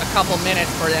takes a couple minutes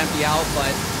for it to empty out, but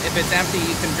if it's empty,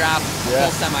 you can drop a Yeah.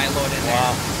 full semi load in there.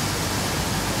 Wow.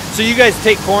 So you guys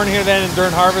take corn here then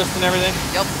during harvest and everything?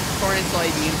 Yep. Corn and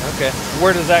soybeans. Okay.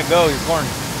 Where does that go, your corn?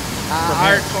 From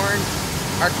Our here?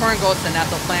 corn goes to an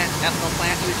ethanol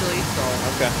plant usually. So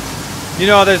Okay. You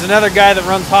know, there's another guy that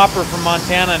runs hopper from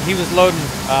Montana, and he was loading,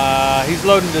 he's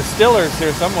loading distillers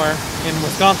here somewhere in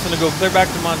Wisconsin to go clear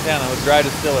back to Montana with dry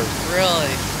distillers.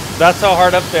 really, That's how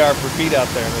hard up they are for feed out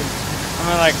there. I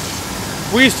mean, like,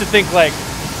 we used to think like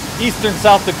eastern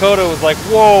South Dakota was like,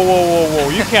 whoa, whoa, whoa, whoa,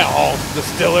 you can't haul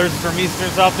distillers from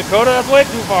eastern South Dakota. That's way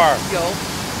too far. yo,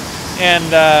 And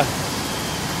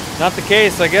not the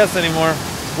case, I guess, anymore.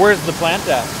 Where's the plant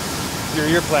at?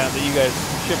 Your plant that you guys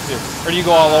ship to? Or do you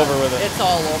go all over with it? It's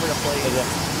all over the place. Is it?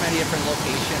 Many different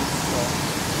locations. So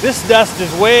This dust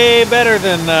is way better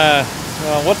than,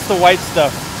 what's the white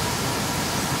stuff?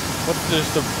 What's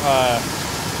just the,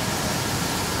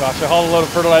 gosh, I hauled a load of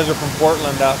fertilizer from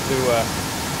Portland out to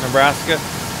Nebraska,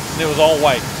 and it was all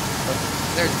white.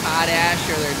 there's potash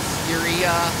or there's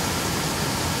urea.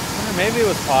 Maybe it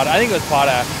was potash. I think it was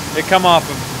potash. It come off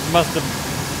of, must have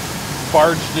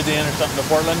barged it in or something to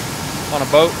Portland on a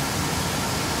boat.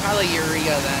 Probably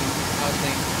urea then, I would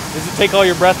think. Does it take all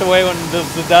your breath away when the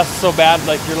dust's so bad,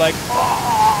 like you're like,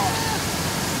 oh?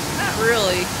 Not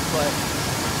really, but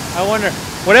I wonder.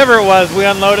 Whatever it was, we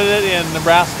unloaded it in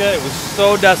Nebraska. It was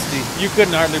so dusty, you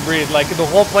couldn't hardly breathe. Like the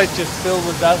whole place just filled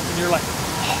with dust, and you're like,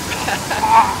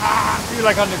 you're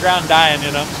like on the ground dying,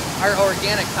 you know? our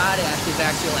organic potash is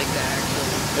actually like that.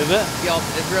 Actually, Is it? yep,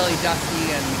 it's really dusty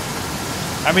and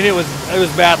I mean, it was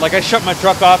bad. Like I shut my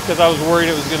truck off because I was worried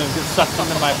it was gonna get sucked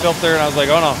into my filter, and I was like,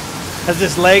 oh no. Has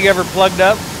this leg ever plugged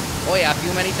up? oh yeah, a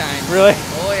few many times. Really?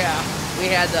 Oh yeah,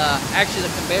 we had actually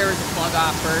the conveyors to plug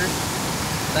off first,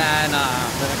 then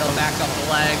they'll back up the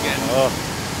leg and Oh.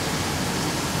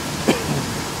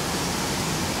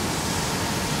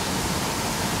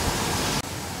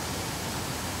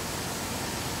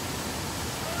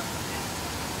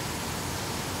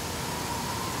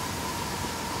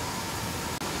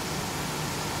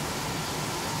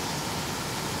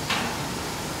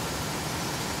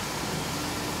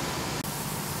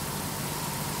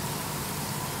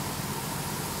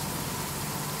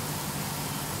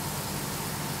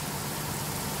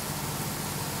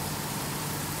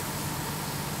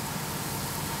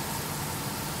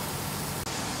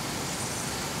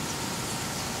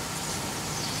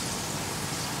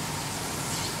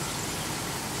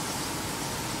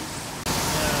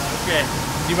 Okay.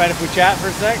 Do you mind if we chat for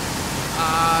a sec?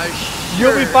 sure.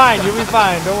 You'll be fine. You'll be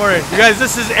fine. Don't worry. You guys,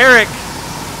 this is Eric.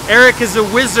 Eric is a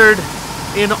wizard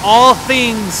in all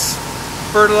things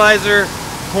fertilizer,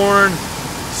 corn,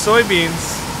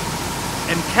 soybeans,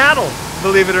 and cattle,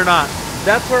 believe it or not.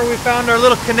 That's where we found our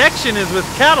little connection is with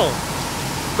cattle.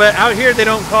 But out here, they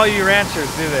don't call you ranchers,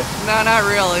 do they? No, not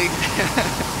really.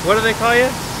 What do they call you?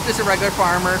 Just a regular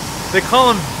farmer. They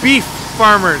call them beef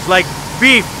farmers, like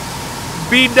beef,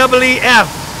 B-E-E-F.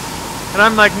 And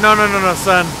I'm like, no, no, no, no,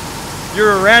 son.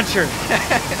 You're a rancher.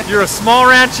 You're a small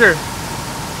rancher.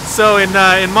 So in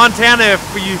Montana, if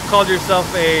you called yourself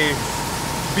a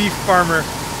beef farmer,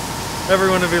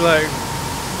 everyone would be like,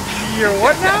 you're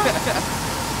what now?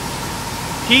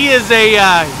 He's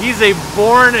a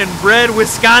born and bred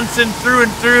Wisconsin through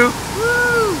and through.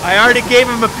 Woo! I already gave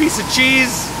him a piece of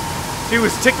cheese. He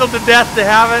was tickled to death to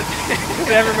have it.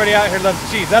 Everybody out here loves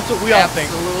cheese. That's what we all think.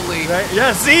 Absolutely. Right?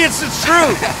 Yeah, see, it's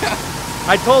true.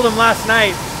 I told him last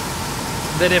night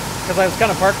that because I was kind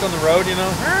of parked on the road, you know,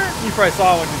 you probably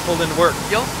saw when you pulled into work.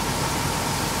 Yep.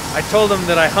 I told him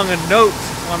that I hung a note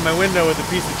on my window with a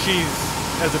piece of cheese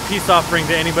as a peace offering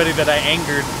to anybody that I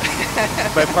angered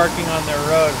by parking on their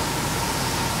road.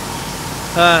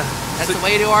 That's the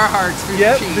way to our hearts through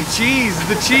Yep, the cheese.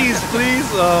 the cheese, please.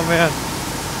 Oh man.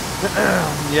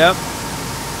 Yep.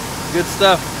 Good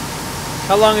stuff.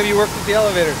 How long have you worked with the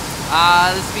elevator?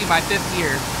 This will be my 5th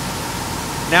year.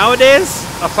 Nowadays,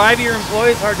 a 5-year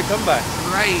employee is hard to come by.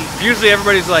 Right. Usually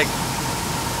everybody's like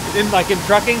in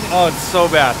trucking, oh, it's so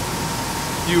bad.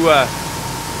 You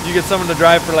get someone to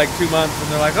drive for like 2 months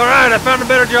and they're like, all right, I found a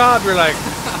better job. You're like,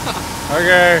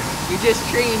 okay. We just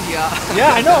trained you.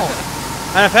 Yeah, I know.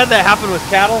 And I've had that happen with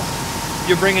cattle.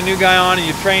 You bring a new guy on and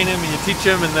you train him and you teach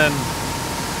him and then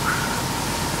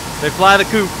they fly the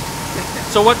coop.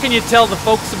 So what can you tell the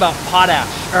folks about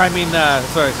potash? Or I mean,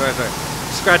 sorry.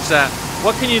 Scratch that.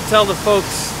 What can you tell the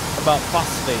folks about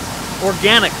phosphate?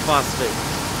 Organic phosphate.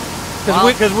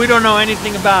 Because we don't know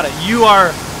anything about it. You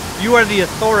are the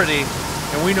authority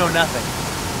and we know nothing.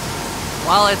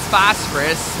 Well, it's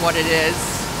phosphorus, what it is.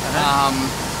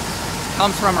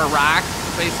 Comes from a rock,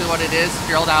 basically what it is,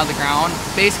 drilled out of the ground.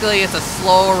 Basically, it's a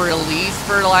slow release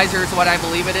fertilizer is what I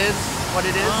believe it is, what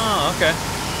it is. Oh, okay.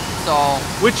 So,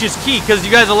 which is key, because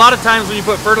you guys, a lot of times when you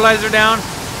put fertilizer down,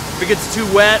 if it gets too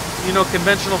wet, you know,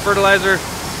 conventional fertilizer,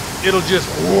 it'll just,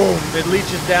 whoom, it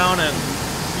leaches down and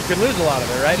you can lose a lot of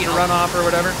it, right? The runoff or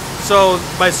whatever. So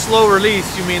by slow release,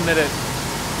 you mean that it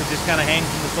just kind of hangs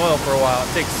in the soil for a while.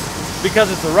 It takes,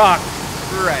 because it's a rock,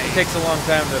 right. It takes a long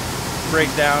time to break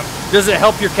down. Does it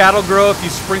help your cattle grow if you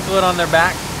sprinkle it on their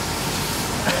back?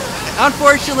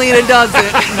 Unfortunately, it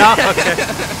doesn't. No? Okay.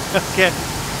 Okay.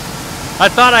 I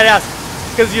thought I'd ask,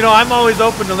 because you know I'm always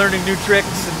open to learning new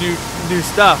tricks and new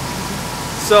stuff.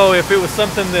 So if it was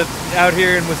something that out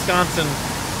here in Wisconsin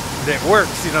that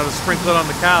works, you know, to sprinkle it on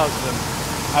the cows, then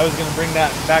I was going to bring that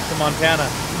back to Montana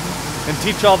and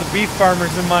teach all the beef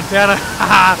farmers in Montana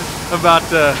about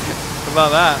that.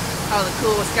 How the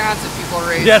cool Wisconsin people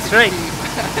raise. That's right. beef.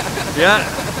 Yeah.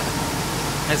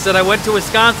 I said I went to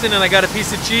Wisconsin and I got a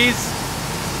piece of cheese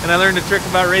and I learned a trick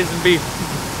about raising beef.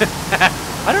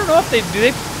 I don't know if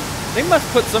they must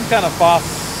put some kind of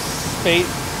phosphate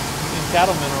in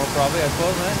cattle mineral probably, I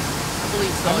suppose, right? I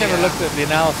believe so. I've never looked at the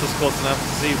analysis close enough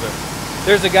to see, but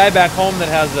there's a guy back home that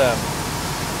has a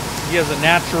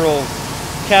natural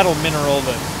cattle mineral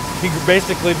that he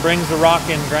basically brings the rock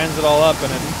in, grinds it all up,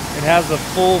 and it has a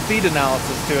full feed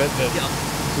analysis to it that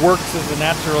works as a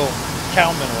natural cow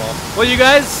mineral. Well, you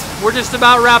guys, we're just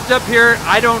about wrapped up here.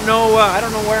 I don't know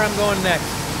where I'm going next.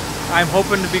 I'm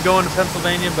hoping to be going to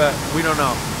Pennsylvania, but we don't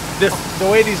know. The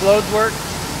way these loads work,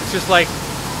 it's just like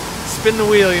spin the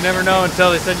wheel. You never know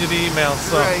until they send you the email.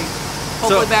 So, right.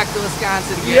 Hopefully back to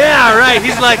Wisconsin again. Yeah, right.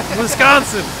 He's like,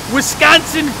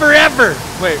 Wisconsin forever.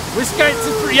 Wait,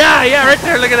 Wisconsin for, yeah, right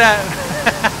there. Look at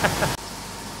that.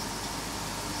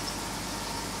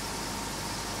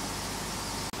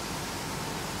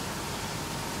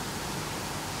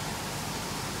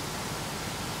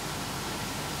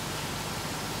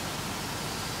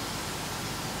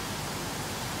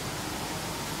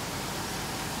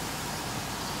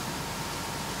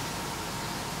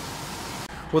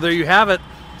 Well, there you have it,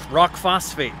 rock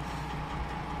phosphate.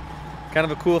 Kind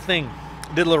of a cool thing.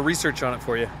 Did a little research on it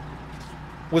for you.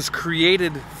 It's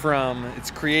created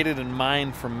and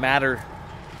mined from matter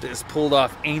that is pulled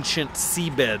off ancient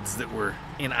seabeds that were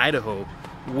in Idaho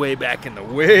way back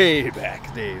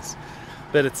days.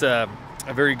 But it's a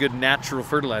very good natural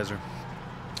fertilizer.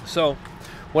 So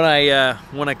when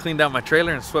I cleaned out my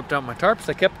trailer and swept out my tarps,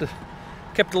 I kept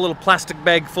a little plastic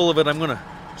bag full of it. I'm gonna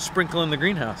sprinkle in the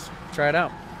greenhouse. Try it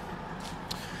out.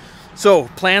 So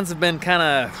plans have been kind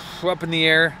of up in the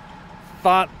air.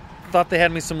 Thought they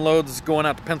had me some loads going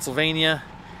out to Pennsylvania,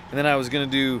 and then I was going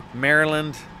to do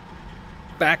Maryland,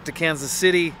 back to Kansas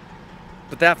City,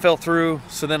 but that fell through.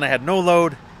 So then I had no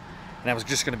load, and I was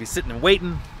just going to be sitting and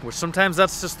waiting, which sometimes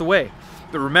that's just the way.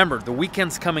 But remember, the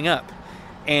weekend's coming up,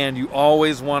 and you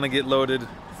always want to get loaded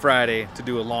Friday to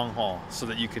do a long haul so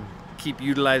that you can keep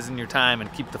utilizing your time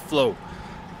and keep the flow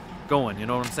going, you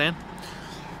know what I'm saying?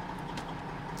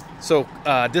 So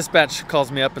dispatch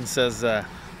calls me up and says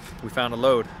we found a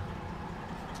load.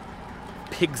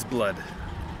 Pig's blood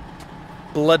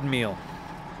meal,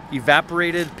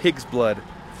 evaporated pig's blood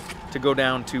to go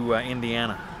down to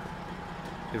Indiana.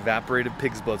 Evaporated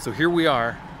pig's blood. So here we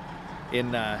are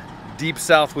in deep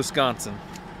south Wisconsin.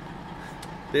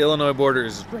 The Illinois border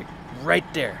is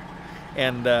right there,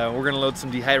 and we're gonna load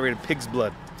some dehydrated pig's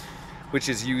blood, which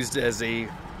is used as a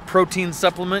protein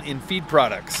supplement in feed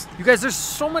products. You guys, there's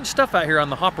so much stuff out here on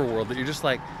the hopper world that you're just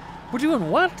like, we're doing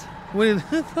what?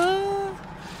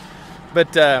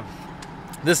 But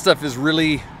this stuff is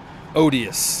really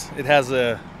odious. It has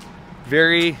a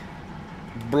very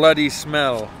bloody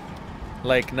smell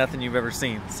like nothing you've ever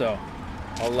seen. So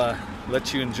I'll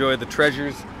let you enjoy the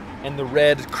treasures and the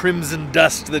red crimson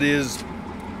dust that is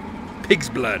pig's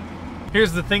blood.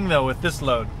 Here's the thing though with this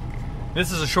load.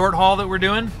 This is a short haul that we're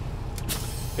doing.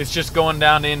 It's just going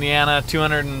down to Indiana,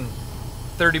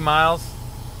 230 miles.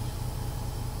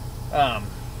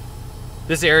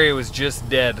 This area was just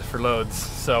dead for loads.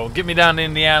 So get me down to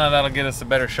Indiana, that'll get us a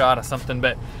better shot of something.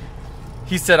 But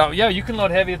he said, oh yeah, you can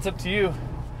load heavy, it's up to you.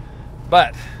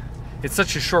 But it's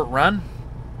such a short run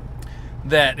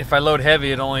that if I load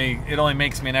heavy, it only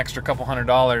makes me an extra couple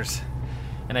 $100.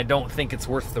 And I don't think it's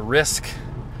worth the risk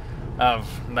of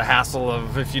the hassle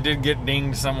of if you did get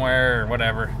dinged somewhere or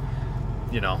whatever.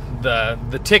 You know,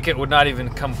 the ticket would not even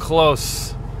come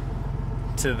close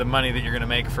to the money that you're gonna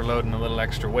make for loading a little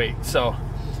extra weight. So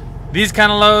these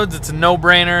kind of loads, it's a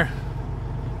no-brainer.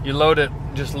 You load it,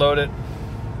 just load it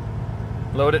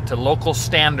to local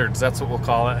standards. That's what we'll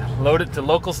call it. Load it to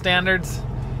local standards,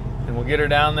 and we'll get her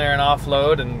down there and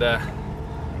offload and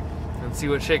see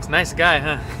what shakes. Nice guy,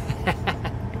 huh?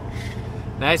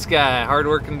 Nice guy,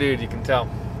 hard-working dude. You can tell.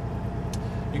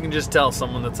 You can just tell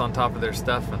someone that's on top of their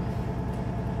stuff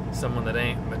and someone that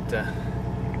ain't. But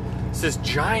it's this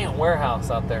giant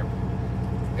warehouse out there.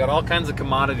 Got all kinds of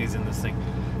commodities in this thing.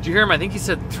 Did you hear him? I think he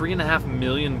said 3.5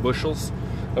 million bushels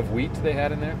of wheat they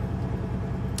had in there.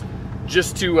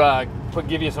 Just to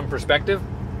give you some perspective,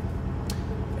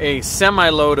 a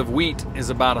semi-load of wheat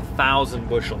is about 1,000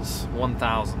 bushels,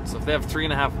 1,000. So if they have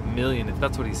 3.5 million, if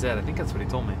that's what he said, I think that's what he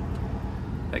told me.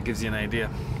 That gives you an idea.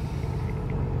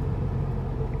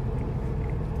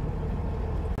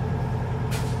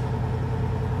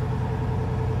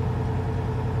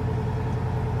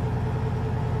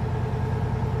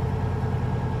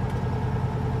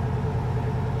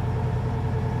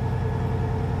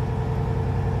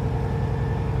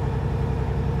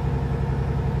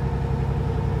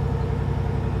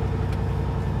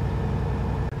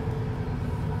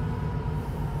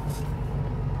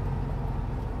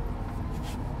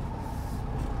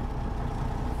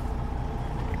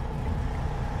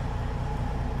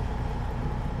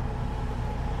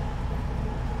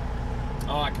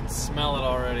 Oh, I can smell it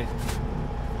already.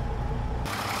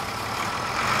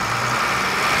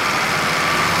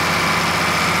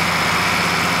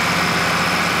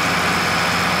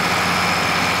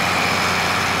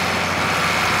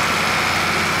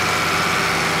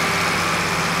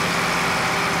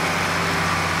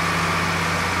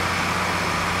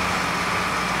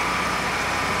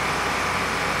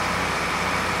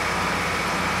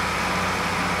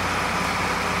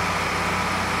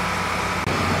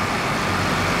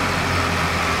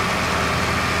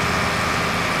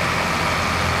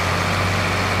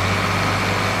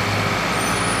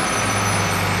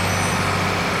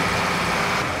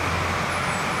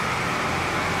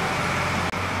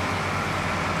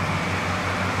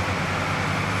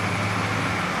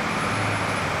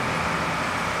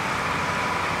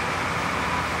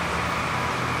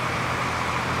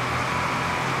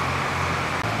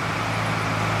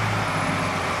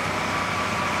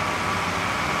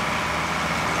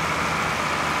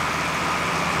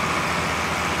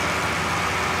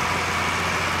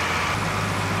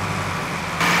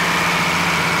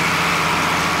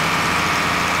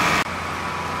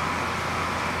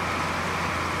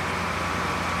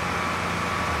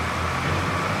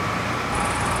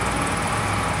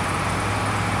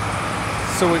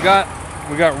 So we got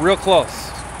real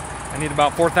close. I need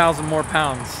about 4,000 more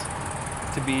pounds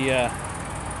to be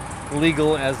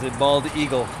legal as a bald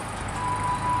eagle.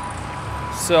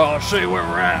 So I'll show you where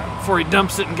we're at before he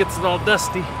dumps it and gets it all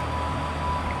dusty.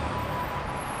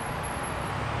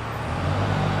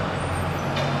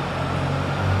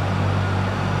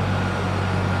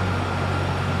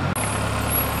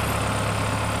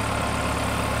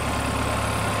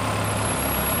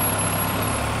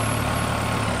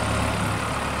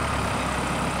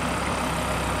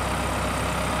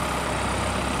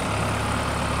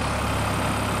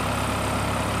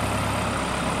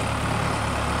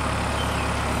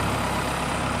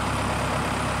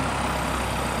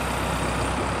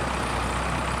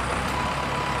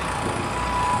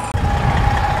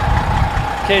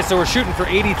 Okay, so we're shooting for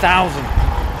 80,000.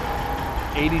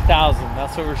 80,000,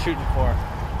 that's what we're shooting for.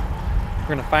 We're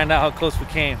gonna find out how close we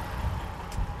came.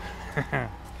 How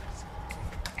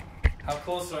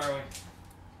close are we?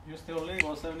 You're still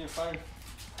legal, 75,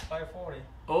 540.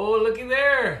 Oh, looky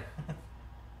there.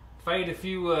 Fight a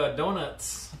few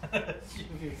donuts.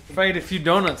 Fight a few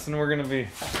donuts and we're gonna be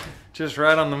just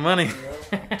right on the money.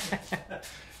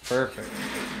 Perfect.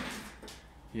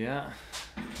 Yeah.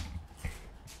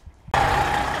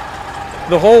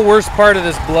 The whole worst part of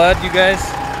this blood, you guys.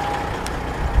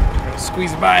 I'm gonna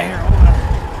squeeze by here. Hold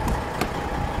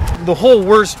on. The whole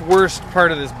worst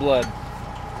part of this blood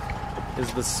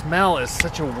is the smell is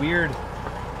such a weird.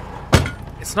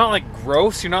 It's not like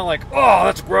gross. You're not like, oh,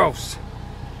 that's gross.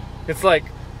 It's like,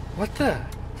 what the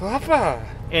papa?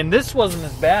 And this wasn't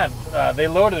as bad. They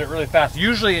loaded it really fast.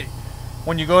 Usually,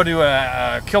 when you go to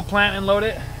a kill plant and load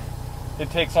it, it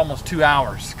takes almost 2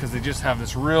 hours because they just have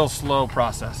this real slow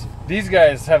process. These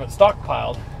guys have it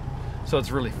stockpiled, so it's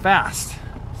really fast.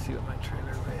 Let's see what my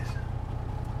trailer weighs.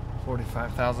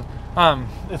 45,000.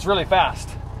 It's really fast.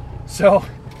 So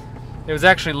it was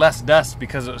actually less dust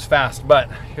because it was fast. But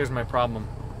here's my problem: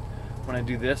 when I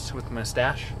do this with my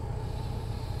stash,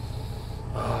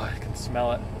 oh, I can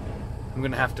smell it. I'm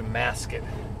gonna have to mask it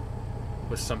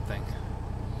with something.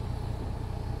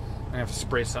 I'm gonna have to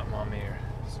spray something on me or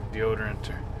some deodorant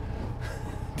or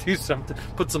do something.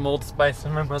 Put some Old Spice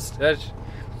in my mustache.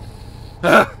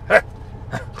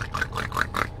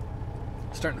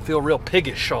 Starting to feel real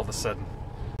piggish all of a sudden.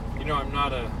 You know, I'm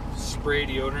not a spray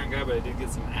deodorant guy, but I did get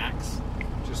some Axe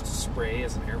just to spray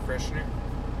as an air freshener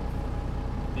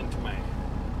into my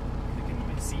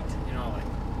seat. You know,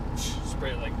 like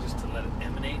spray it like just to let it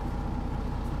emanate.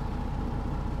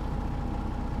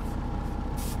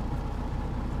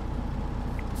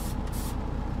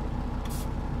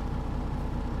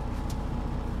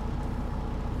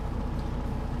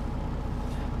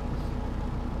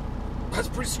 That's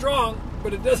pretty strong,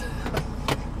 but it doesn't.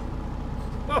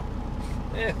 Oh,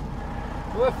 yeah.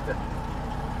 Woofed it.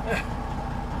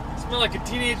 Smell like a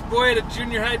teenage boy at a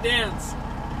junior high dance.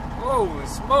 Holy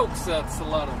smokes, that's a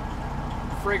lot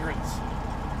of fragrance.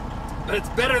 But it's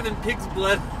better than pig's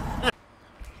blood.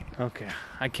 Okay,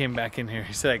 I came back in here.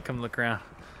 He said I'd come look around.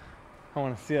 I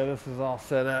want to see how this is all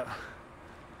set up.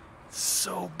 It's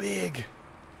so big.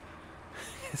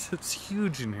 It's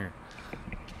huge in here.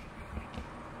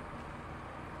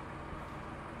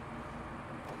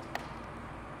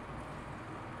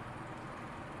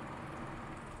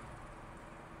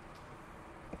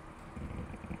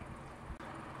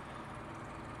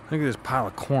 Look at this pile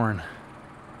of corn.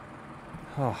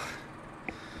 Oh.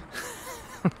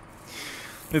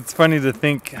 It's funny to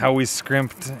think how we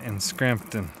scrimped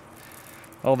and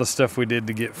all the stuff we did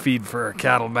to get feed for our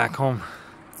cattle back home.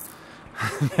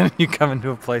 And then you come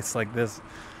into a place like this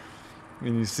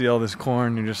and you see all this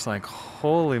corn, you're just like,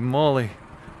 holy moly.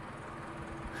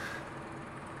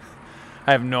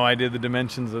 I have no idea the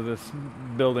dimensions of this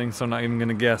building, so I'm not even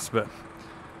gonna guess, but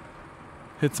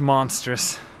it's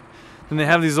monstrous. And they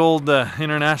have these old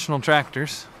International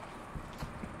tractors.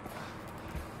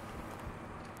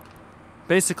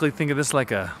 Basically, think of this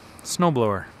like a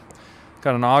snowblower.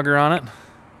 Got an auger on it,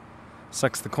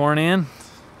 sucks the corn in,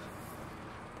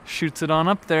 shoots it on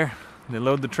up there. They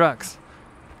load the trucks.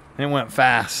 And it went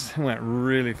fast. It went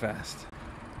really fast.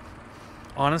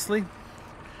 Honestly,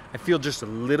 I feel just a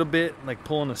little bit like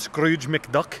pulling a Scrooge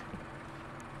McDuck.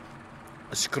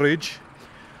 A Scrooge.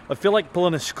 I feel like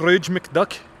pulling a Scrooge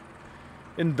McDuck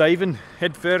and diving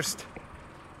head first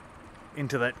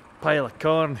into that pile of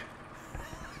corn.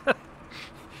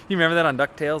 You remember that on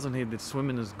DuckTales when he'd swim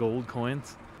in his gold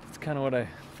coins? That's kind of what I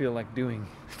feel like doing.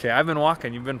 Okay, I've been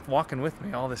walking. You've been walking with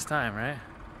me all this time, right?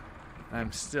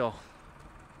 I'm still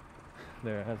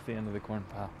there. That's the end of the corn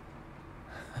pile.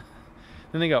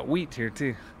 Then they got wheat here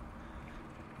too,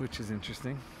 which is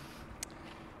interesting.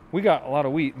 We got a lot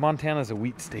of wheat. Montana's a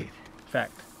wheat state. In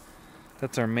fact,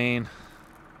 that's our main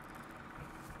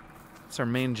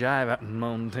jive out in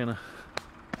Montana.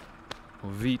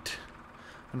 Wheat.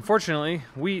 Unfortunately,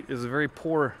 wheat is a very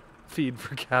poor feed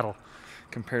for cattle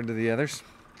compared to the others.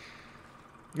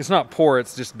 It's not poor,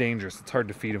 it's just dangerous. It's hard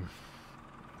to feed them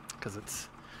because it's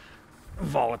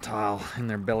volatile in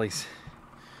their bellies.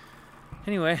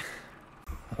 Anyway,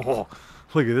 oh,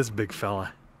 look at this big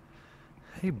fella.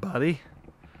 Hey, buddy.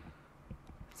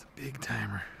 It's a big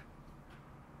timer.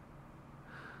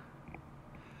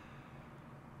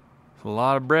 It's a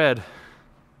lot of bread.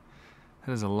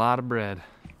 That is a lot of bread.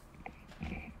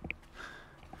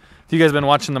 You guys been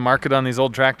watching the market on these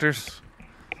old tractors?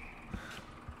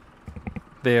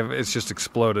 It's just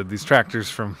exploded. These tractors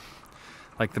from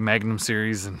like the Magnum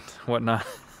series and whatnot.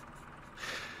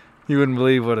 You wouldn't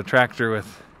believe what a tractor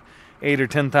with 8,000 or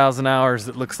 10,000 hours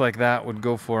that looks like that would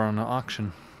go for on an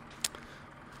auction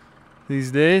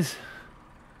these days.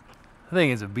 I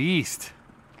think it's a beast.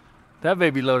 That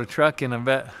baby load a truck in, I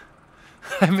bet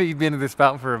you've been in this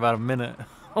spout for about a minute.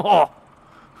 Oh,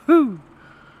 whoo.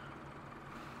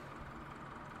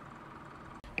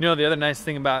 You know, the other nice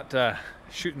thing about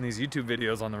shooting these YouTube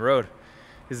videos on the road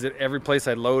is that every place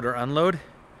I load or unload,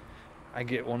 I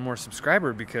get one more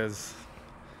subscriber because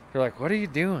they're like, what are you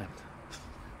doing?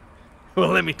 Well,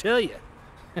 let me tell you.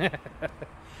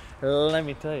 Let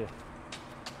me tell you.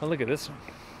 Oh, look at this one.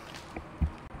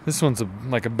 This one's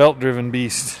like a belt-driven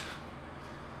beast.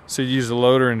 So you use a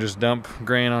loader and just dump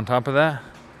grain on top of that.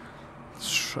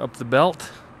 Up the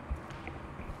belt.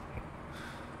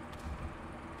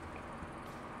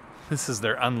 This is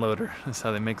their unloader. This is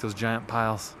how they make those giant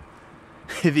piles.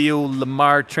 The old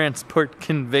Lamar transport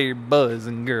conveyor, boys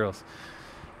and girls.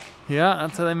 Yeah,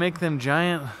 that's how they make them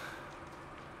giant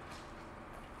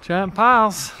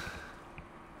piles.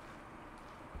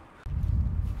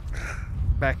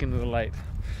 Back into the light.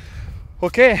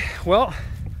 Okay, well,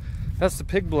 that's the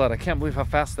pig blood. I can't believe how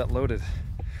fast that loaded.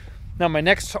 Now my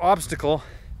next obstacle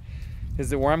is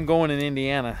that where I'm going in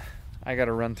Indiana, I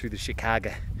gotta run through the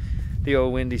Chicago, the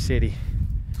old Windy City.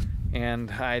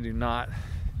 And I do not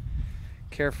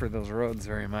care for those roads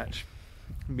very much.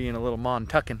 Being a little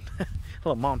Montuckin, a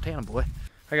little Montana boy.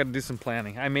 I gotta do some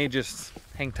planning. I may just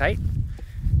hang tight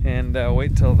and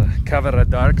wait till the cover of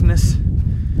darkness.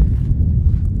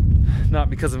 Not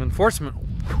because of enforcement.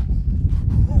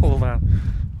 Hold on.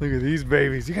 Look at these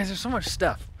babies. You guys have so much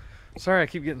stuff. Sorry, I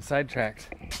keep getting sidetracked.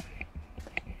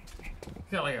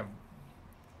 Got like a...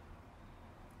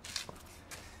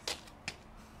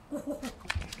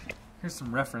 Here's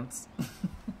some reference.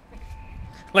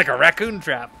 Like a raccoon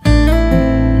trap.